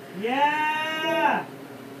claimed me. Yeah.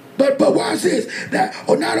 But watch this.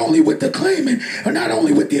 Not only with the claiming, or not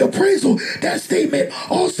only with the appraisal, that statement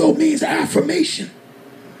also means affirmation.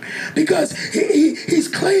 Because he's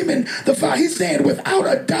claiming the Father. He's saying without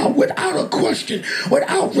a doubt, without a question,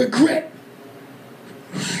 without regret,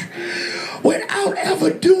 without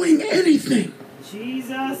ever doing anything.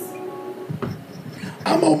 Jesus.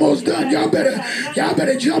 I'm almost done. Y'all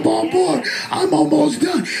better jump on board. I'm almost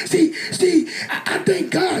done. See, I thank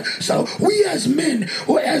God. So we as men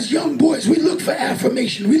or as young boys, we look for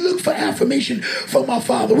affirmation. We look for affirmation from our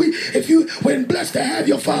Father. When blessed to have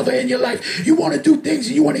your Father in your life, you want to do things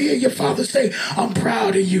and you want to hear your Father say, I'm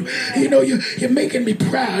proud of you. You're making me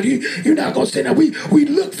proud. You're not going to say that. We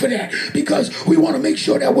look for that because we want to make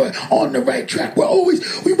sure that we're on the right track.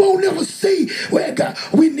 We won't never say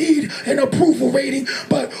we need an approval rating.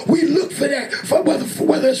 But we look for that,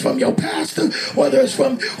 whether it's from your pastor, whether it's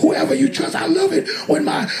from whoever you trust. I love it when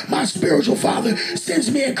my spiritual father sends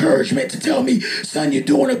me encouragement to tell me, son, you're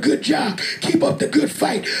doing a good job. Keep up the good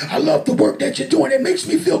fight. I love the work that you're doing. It makes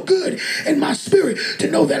me feel good in my spirit to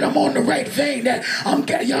know that I'm on the right vein, that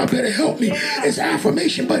y'all better help me. It's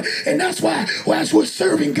affirmation. And that's why as we're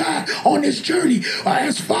serving God on this journey,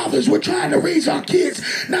 as fathers, we're trying to raise our kids,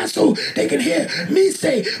 not so they can hear me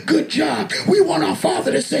say, good job. We want our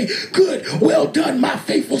Father to say, good, well done, my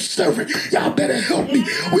faithful servant. Y'all better help me.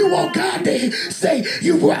 We want God to say,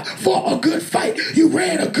 you fought a good fight. You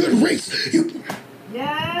ran a good race.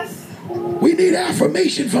 Yes. We need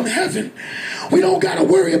affirmation from heaven. We don't got to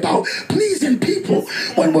worry about pleasing people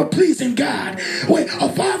when we're pleasing God. When a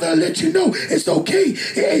father will let you know it's okay.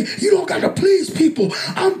 Hey, you don't got to please people.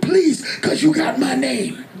 I'm pleased because you got my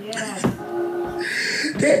name. Yes.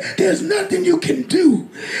 There's nothing you can do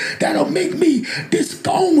that'll make me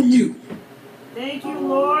disown you. Thank you,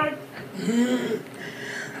 Lord.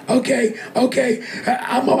 Okay.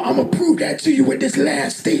 I'm going to prove that to you with this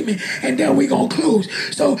last statement, and then we're going to close.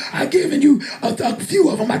 So I've given you a few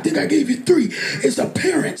of them. I think I gave you 3. It's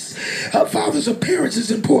appearance. A father's appearance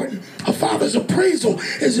is important. A father's appraisal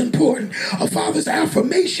is important. A father's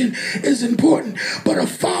affirmation is important. But a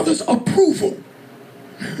father's approval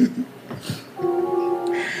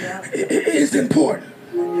is important.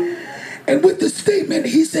 And with the statement,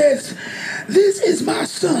 he says, this is my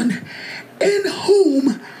son in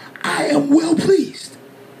whom I am well pleased.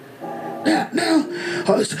 Now,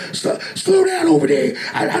 slow down over there.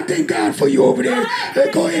 I thank God for you over there.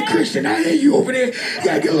 Go ahead, Christian. I hear you over there. You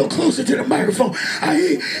gotta get a little closer to the microphone. I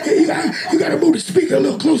hear you gotta move the speaker a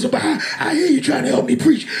little closer. But I hear you trying to help me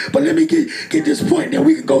preach. But let me get this point, and then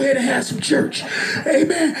we can go ahead and have some church.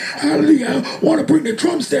 Amen. Hallelujah. I want to bring the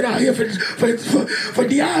drum set out here for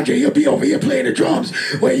DeAndre. He'll be over here playing the drums,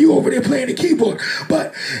 while you over there playing the keyboard.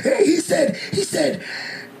 But he said,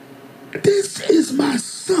 this is my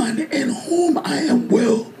son in whom I am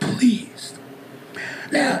well pleased.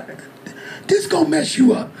 Now, this gonna mess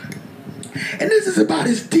you up. And this is about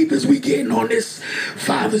as deep as we getting on this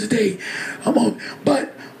Father's Day.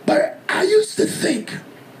 But I used to think,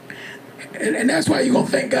 and that's why you're going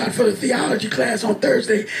to thank God for the theology class on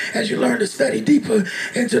Thursday as you learn to study deeper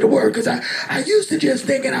into the Word. Because I used to just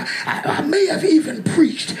think, and I may have even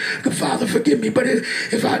preached, Father, forgive me, but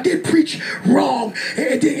if I did preach wrong,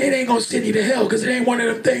 it ain't going gonna send you to hell because it ain't one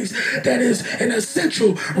of them things that is an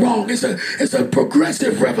essential wrong. It's a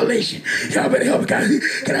progressive revelation. Y'all better help me.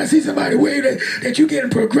 Can I see somebody wave that you getting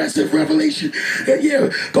progressive revelation?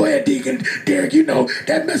 Yeah, go ahead, Deacon Derek. You know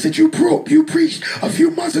that message you preached a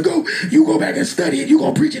few months ago. You go back and study it. You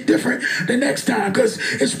gonna preach it different the next time because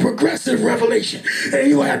it's progressive revelation. And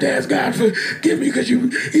you have to ask God forgive me because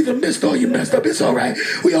you either missed or you messed up. It's all right.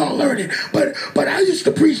 We all learning. But I used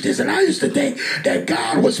to preach this, and I used to think that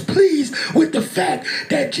God was pleased with the fact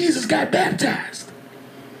that Jesus got baptized.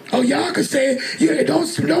 Oh, y'all can say, yeah,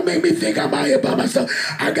 don't make me think I'm out here by myself.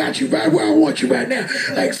 I got you right where I want you right now.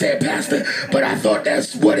 Like said, Pastor, but I thought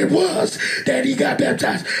that's what it was, that he got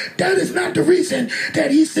baptized. That is not the reason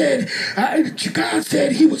that he said, God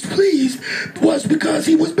said he was pleased was because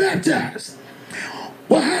he was baptized.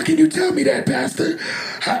 Well, how can you tell me that, Pastor?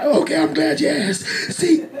 Okay, I'm glad you asked.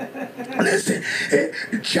 See, listen,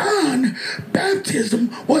 John's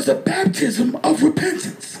baptism was a baptism of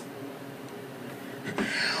repentance.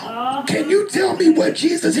 Can you tell me what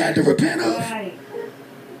Jesus had to repent of?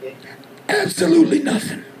 Absolutely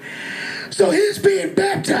nothing. So his being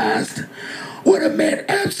baptized would have meant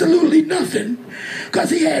absolutely nothing because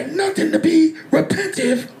he had nothing to be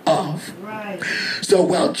repentive of. Right. So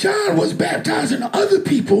while John was baptizing other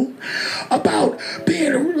people about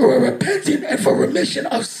being repentant and for remission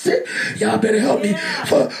of sin, y'all better help me,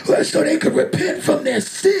 so they could repent from their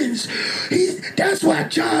sins. That's why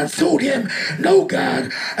John told him, no,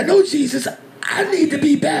 God, I know Jesus, I need to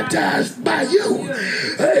be baptized by you.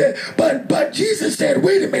 But Jesus said,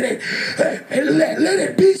 wait a minute, let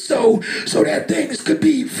it be so that things could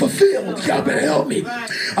be fulfilled. Y'all better help me.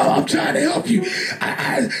 I'm trying to help you.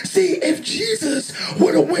 I see, if Jesus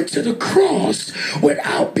would have went to the cross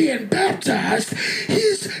without being baptized,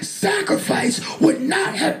 his sacrifice would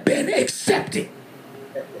not have been accepted.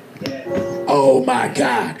 Oh my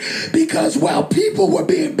God. Because while people were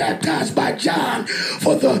being baptized by John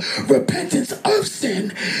for the repentance of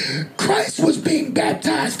sin, Christ was being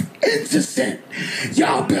baptized into sin.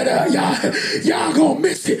 Y'all gonna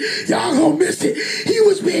miss it. Y'all gonna miss it. He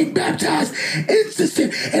was being baptized into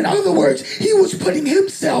sin. In other words, he was putting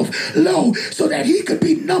himself low so that he could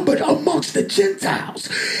be numbered amongst the Gentiles.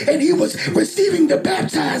 And he was receiving the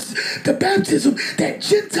baptism that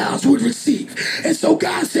Gentiles would receive. And so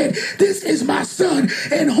God said, this is my son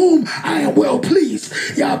in whom I am well pleased.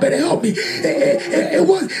 Y'all better help me. It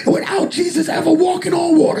was without Jesus ever walking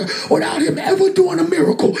on water, without him ever doing a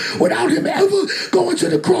miracle, without him ever going to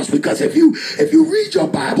the cross. Because if you read your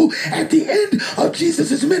Bible, at the end of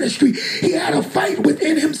Jesus' ministry, he had a fight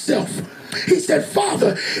within himself. He said,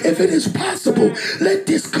 Father, if it is possible, let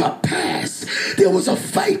this cup pass. There was a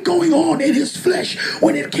fight going on in his flesh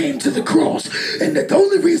when it came to the cross. And the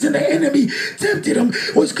only reason the enemy tempted him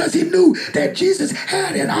was because he knew that Jesus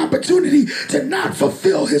had an opportunity to not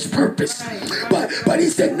fulfill his purpose. But he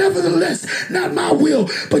said, nevertheless, not my will,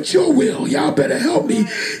 but your will. Y'all better help me.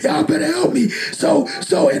 Y'all better help me. So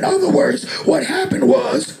in other words, what happened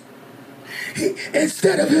was,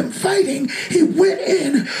 instead of him fighting, he went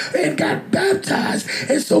in and got baptized.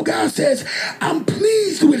 And so God says, I'm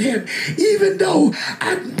pleased with him, even though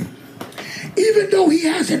he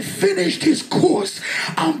hasn't finished his course.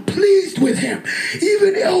 I'm pleased with him.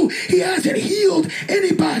 Even though he hasn't healed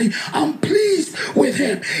anybody, I'm pleased with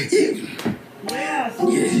him.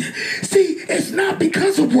 See, it's not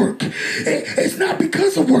because of work. It's not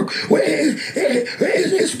because of work.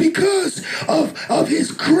 It's because of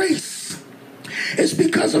his grace. It's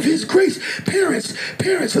because of his grace. Parents,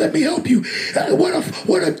 let me help you.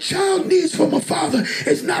 What a child needs from a father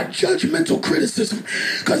is not judgmental criticism,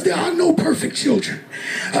 because there are no perfect children.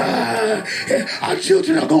 Our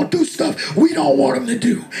children are going to do stuff we don't want them to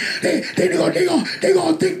do. They're going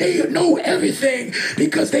to think they know everything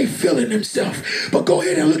because they feeling themselves. But go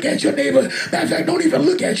ahead and look at your neighbor. Matter of fact, don't even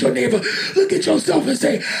look at your neighbor. Look at yourself and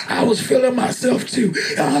say, I was feeling myself too.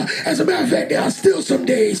 As a matter of fact, there are still some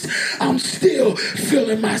days I'm still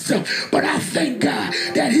feeling myself, but I thank God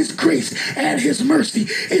that his grace and his mercy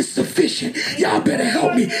is sufficient. Y'all better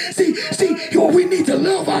help me. See, we need to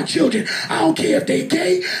love our children. I don't care if they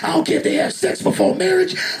gay. I don't care if they have sex before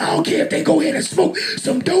marriage. I don't care if they go ahead and smoke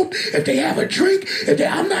some dope, if they have a drink.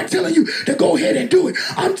 I'm not telling you to go ahead and do it.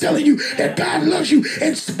 I'm telling you that God loves you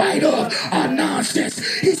in spite of our nonsense.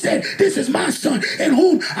 He said, this is my son in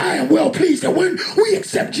whom I am well pleased. And when we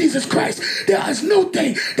accept Jesus Christ, there is no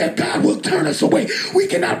thing that God will turn us away. We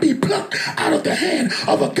cannot be plucked out of the hand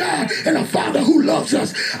of a God and a Father who loves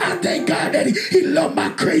us. I thank God that he loved my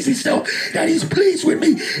crazy self, that he's pleased with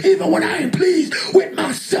me even when I am pleased with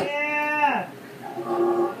myself. Yeah.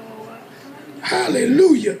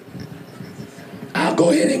 Hallelujah. I'll go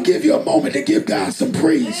ahead and give you a moment to give God some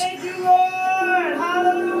praise. Thank you, Lord.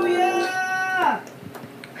 Hallelujah.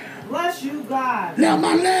 Bless you, God. Now,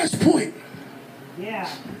 my last point Yeah.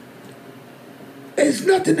 has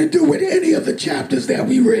nothing to do with any of the chapters that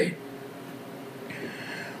we read.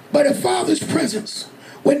 But a father's presence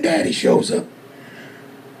when daddy shows up,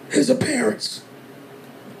 his appearance,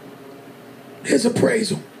 his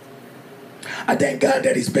appraisal. I thank God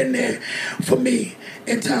that he's been there for me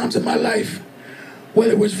in times of my life where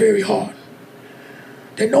it was very hard.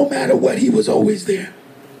 That no matter what, he was always there.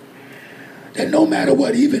 That no matter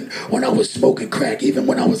what, even when I was smoking crack, even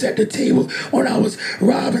when I was at the table, when I was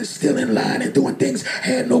robbing, stealing, lying, and doing things I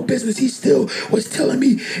had no business, he still was telling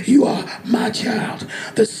me, you are my child,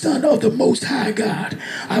 the son of the Most High God.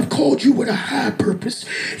 I've called you with a high purpose.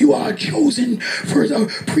 You are chosen for a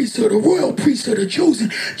priesthood, a royal priesthood, a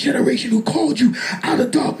chosen generation who called you out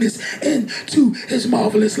of darkness into his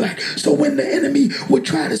marvelous light. So when the enemy would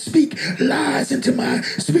try to speak lies into my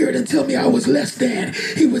spirit and tell me I was less than,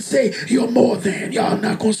 he would say, you're more than. Y'all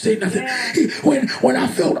not gonna say nothing. When I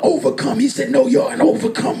felt overcome, he said, no, you're an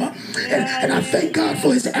overcomer. And I thank God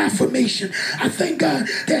for his affirmation. I thank God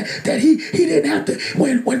that he didn't have to,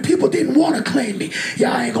 when people didn't want to claim me,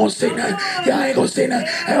 y'all ain't gonna say nothing. Y'all ain't gonna say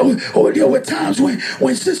nothing. Or there were times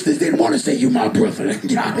when sisters didn't want to say you my brother.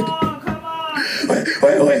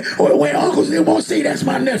 When uncles didn't want to say that's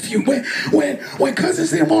my nephew, when cousins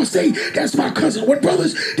didn't want to say that's my cousin, when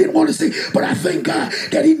brothers didn't want to say, but I thank God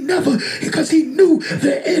that he never, because he knew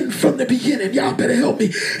the end from the beginning. Y'all better help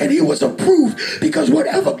me. And he was approved because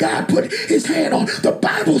whatever God put his hand on, the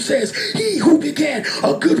Bible says, he who began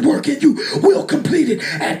a good work in you will complete it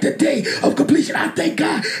at the day of completion. I thank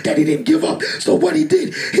God that he didn't give up. So what he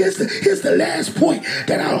did, here's the last point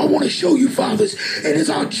that I want to show you, fathers. It is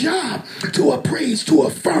our job to appraise, to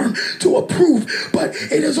affirm, to approve, but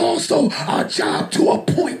it is also our job to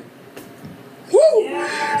appoint. Woo!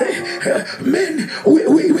 Men,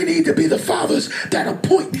 we need to be the fathers that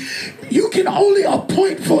appoint. You can only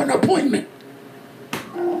appoint for an appointment.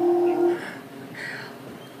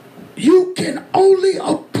 You can only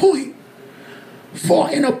appoint for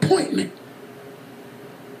an appointment.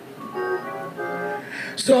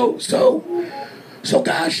 So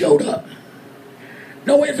God showed up.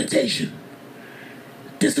 No invitation.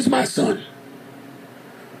 This is my son.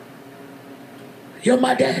 You're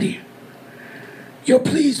my daddy. You're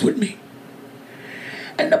pleased with me.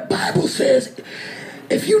 And the Bible says,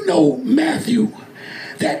 if you know Matthew,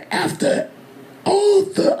 that after all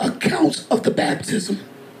the accounts of the baptism,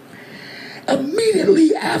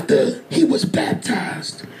 immediately after he was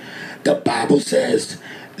baptized, the Bible says,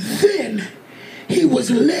 then he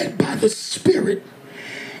was led by the Spirit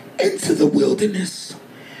into the wilderness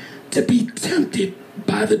to be tempted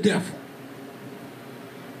by the devil.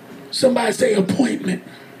 Somebody say appointment.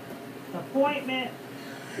 Appointment.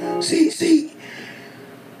 See,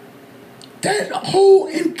 that whole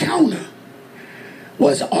encounter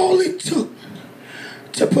was all it took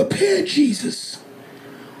to prepare Jesus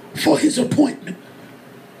for his appointment.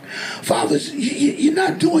 Fathers, you're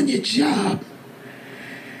not doing your job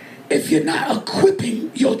if you're not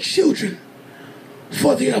equipping your children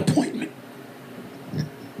for the appointment.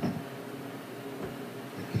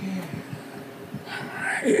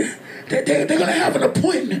 They're going to have an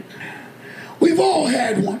appointment. We've all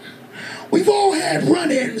had one. We've all had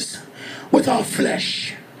run-ins with our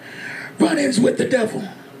flesh, run-ins with the devil,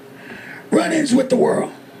 run-ins with the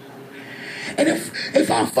world. And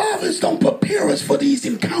if our fathers don't prepare us for these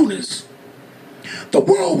encounters, the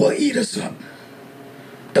world will eat us up.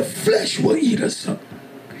 The flesh will eat us up.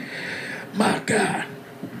 My God.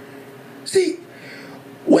 See,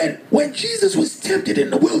 when Jesus was tempted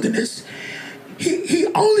in the wilderness, he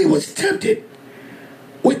only was tempted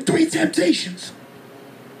with 3 temptations.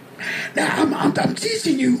 Now, I'm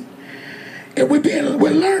teaching you, and we're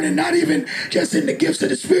learning, not even just in the gifts of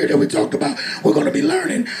the Spirit that we talked about. We're going to be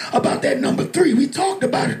learning about that number 3. We talked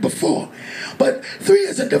about it before. But 3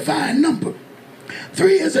 is a divine number.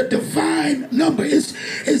 3 is a divine number. It's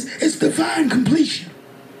divine completion.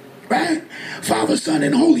 Right? Father, Son,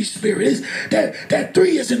 and Holy Spirit. That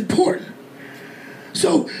 3 is important.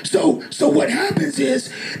 So what happens is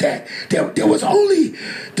that there was only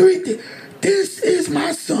 3. This is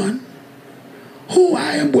my son, who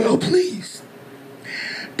I am well pleased.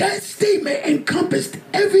 That statement encompassed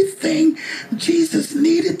everything Jesus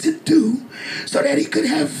needed to do so that he could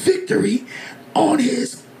have victory on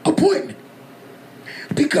his appointment.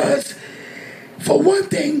 Because, for one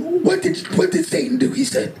thing, what did Satan do? He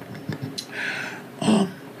said,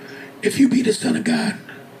 if you be the Son of God,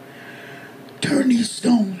 turn these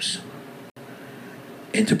stones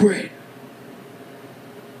into bread.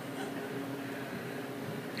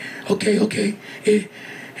 Okay.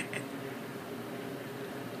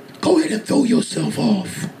 Go ahead and throw yourself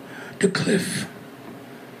off the cliff.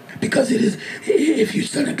 Because it is, if you're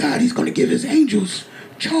son of God, he's going to give his angels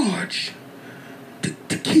charge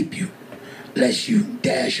to keep you, lest you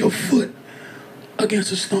dash your foot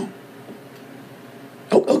against a stone.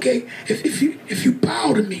 Okay, if you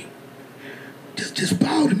bow to me, just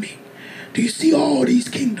bow to me. Do you see all these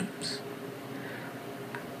kingdoms?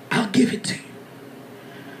 I'll give it to you.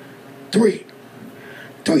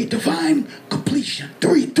 Three, divine completion.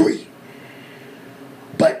 Three.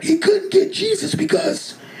 But he couldn't get Jesus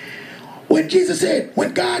because when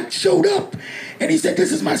God showed up and he said,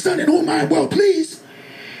 this is my son in whom I am well pleased,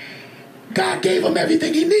 God gave him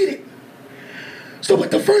everything he needed. So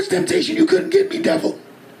with the first temptation, you couldn't get me, devil.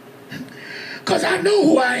 Because I know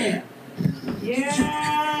who I am.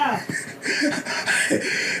 Yeah.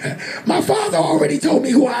 My father already told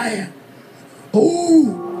me who I am.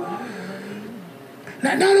 Ooh.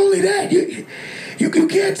 Now, not only that, you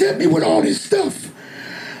can't tempt me with all this stuff.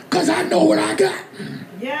 Because I know what I got.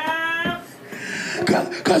 Yeah.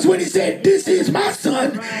 Because when he said, this is my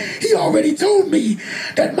son, he already told me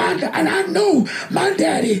that and I know my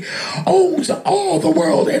daddy owns all the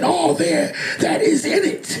world and all there that is in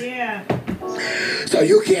it. Yeah. So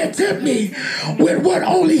you can't tempt me with what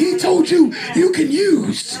only he told you can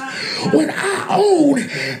use. When I own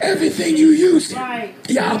everything you use. Right.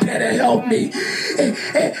 Y'all better help me.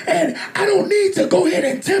 And I don't need to go ahead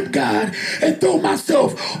and tempt God and throw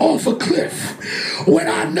myself off a cliff. When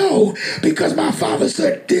I know, because my father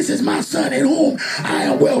said, this is my son in whom I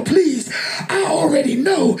am well pleased, I already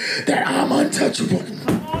know that I'm untouchable.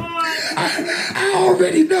 I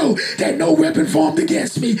already know that no weapon formed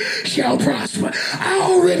against me shall prosper. I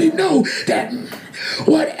already know that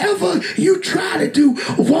whatever you try to do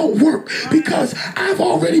won't work because I've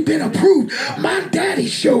already been approved. My daddy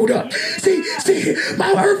showed up. See,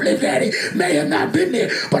 my earthly daddy may have not been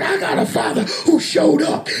there, but I got a father who showed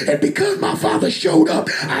up. And because my father showed up,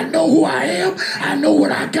 I know who I am. I know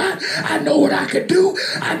what I got. I know what I can do.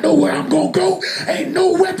 I know where I'm going to go. Ain't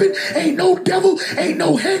no weapon, ain't no devil, ain't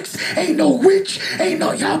no hex, ain't no witch, ain't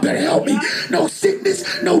no, y'all better help me, no sickness,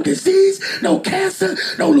 no disease, no cancer,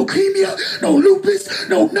 no leukemia, no lupus,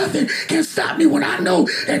 no nothing can stop me when I know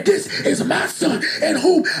that this is my son in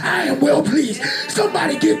whom I am well pleased.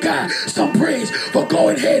 Somebody give God some praise for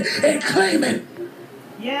going ahead and claiming.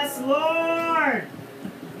 Yes, Lord.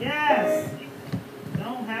 Yes.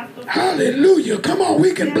 Don't have to. Hallelujah. Come on,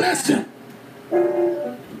 we can bless him.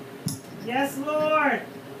 Yes, Lord.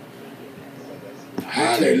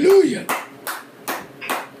 Hallelujah.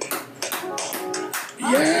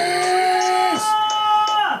 Yes.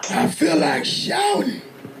 I feel like shouting.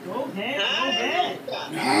 Go ahead.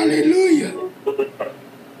 Hallelujah.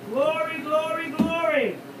 Glory, glory,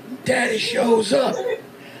 glory. Daddy shows up.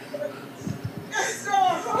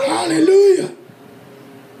 Hallelujah.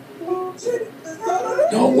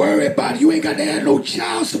 Don't worry about it. You ain't got to have no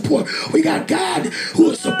child support. We got God who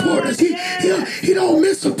will support us. He don't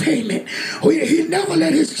miss a payment. He never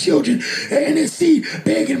let his children and his seed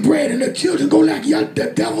begging bread and the children go like,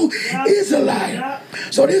 the devil is a liar.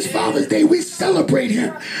 So this Father's Day, we celebrate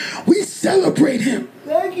him. We celebrate him.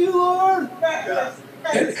 Thank you, Lord.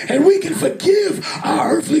 And we can forgive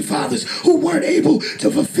our earthly fathers who weren't able to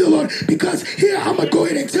fulfill it. Because here, I'm going to go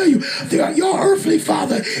ahead and tell you, your earthly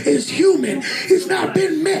father is human. He's not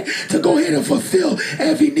been meant to go ahead and fulfill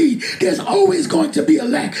every need. There's always going to be a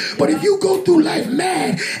lack. But if you go through life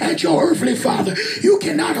mad at your earthly father, you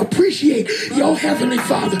cannot appreciate your heavenly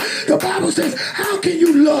father. The Bible says, how can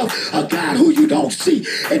you love a God who you don't see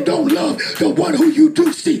and don't love the one who you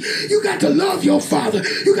do see? You got to love your father.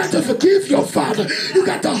 You got to forgive your father. You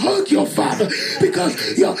got to hug your father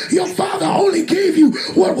because your father only gave you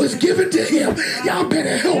what was given to him. Y'all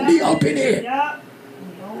better help me up in here. Yep.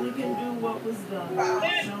 You only can do what was done.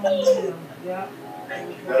 Yep.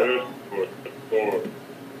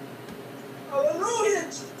 Hallelujah.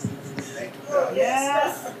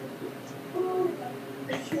 Yes.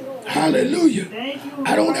 Hallelujah. Thank you.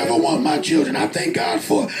 I don't ever want my children. I thank God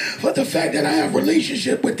for the fact that I have a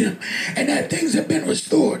relationship with them and that things have been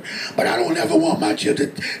restored. But I don't ever want my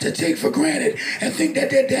children to take for granted and think that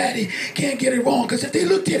their daddy can't get it wrong. Because if they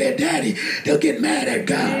look to their daddy, they'll get mad at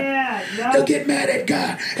God. Yeah. They'll get mad at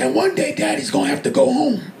God. And one day daddy's going to have to go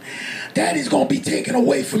home. Daddy's going to be taken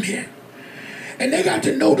away from here. And they got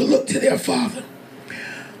to know to look to their father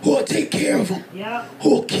who will take care of them, who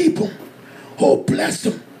will keep them, who will bless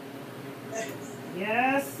them.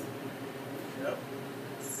 Yes.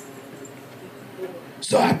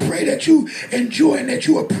 So I pray that you enjoy and that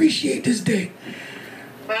you appreciate this day.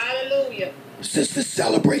 Hallelujah. Sisters,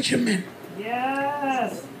 celebrate your men.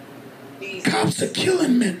 Yes. Cops are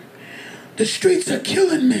killing men. The streets are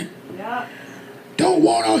killing men. Yeah. Don't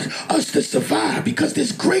want us to survive because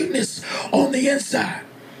there's greatness on the inside.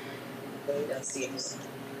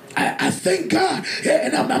 I thank God, yeah,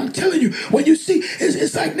 and I'm telling you, when you see,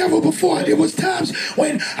 it's like never before. There was times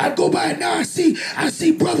when I'd go by, and now I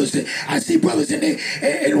see brothers, and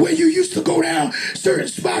where you used to go down certain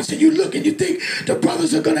spots, and you look and you think the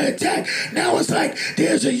brothers are gonna attack. Now it's like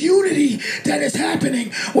there's a unity that is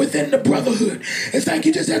happening within the brotherhood. It's like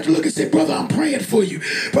you just have to look and say, brother, I'm praying for you,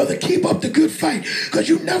 brother. Keep up the good fight, because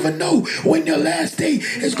you never know when your last day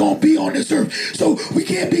is gonna be on this earth. So we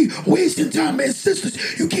can't be wasting time, and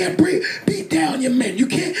sisters, you can't beat down your men. You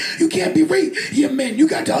can't berate your men. You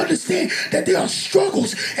got to understand that there are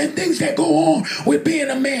struggles and things that go on with being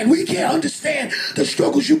a man. We can't understand the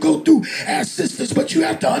struggles you go through as sisters, but you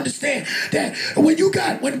have to understand that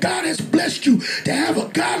when God has blessed you to have a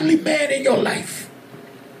godly man in your life,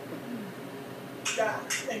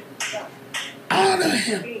 honor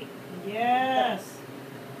him. Yes.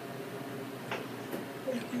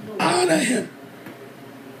 Honor him.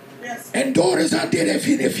 And daughters out there,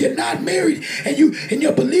 if you're not married and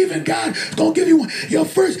you're believing God is gonna give you one,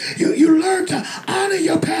 you learn to honor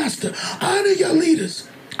your pastor, honor your leaders.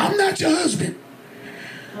 I'm not your husband.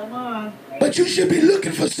 Come on. But you should be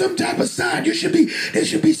looking for some type of sign. There should be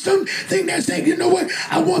something that's saying, you know what?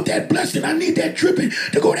 I want that blessing. I need that dripping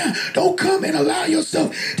to go down. Don't come and allow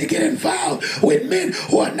yourself to get involved with men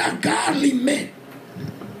who are not godly men.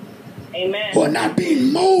 Amen. Who are not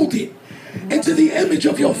being molded into the image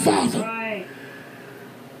of your Father. Right.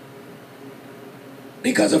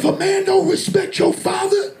 Because if a man don't respect your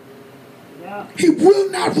father, Yeah. he will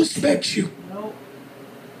not respect you. Nope.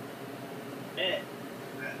 Amen.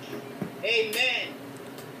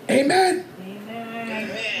 Amen. Amen.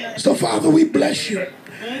 Amen. So Father, we bless you.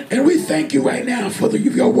 And we thank you right now for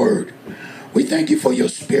your word. We thank you for your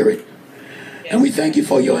spirit. And we thank you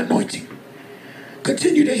for your anointing.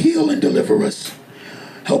 Continue to heal and deliver us.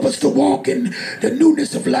 Help us to walk in the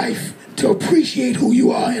newness of life, to appreciate who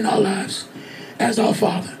you are in our lives as our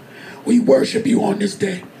Father. We worship you on this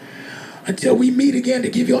day. Until we meet again to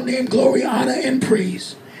give your name glory, honor, and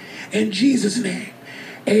praise. In Jesus' name,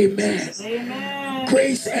 amen. Amen.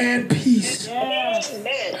 Grace and peace. Yes.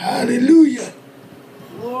 Amen. Hallelujah.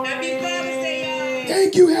 Glory. Happy Father's Day, y'all.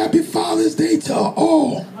 Thank you. Happy Father's Day to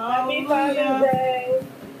all. Happy Father's Hallelujah. Day.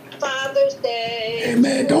 Father's Day.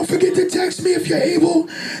 Amen. Don't forget to text me if you're able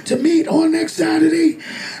to meet on next Saturday.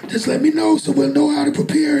 Just let me know so we'll know how to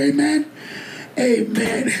prepare. Amen.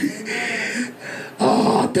 Amen.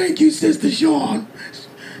 Oh, thank you, Sister Sean.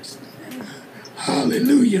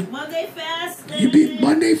 Hallelujah. Monday fast day. You beat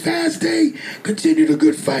Monday fast day. Continue the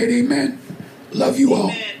good fight. Amen. Love you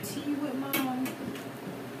all. Amen. Tea with Mom.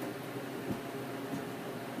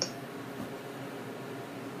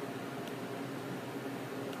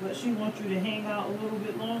 But she wants you to hang out a little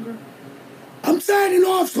bit longer. I'm signing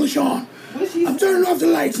off, LaShawn. What she I'm turning off the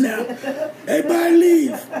lights now. Everybody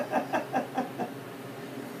leave.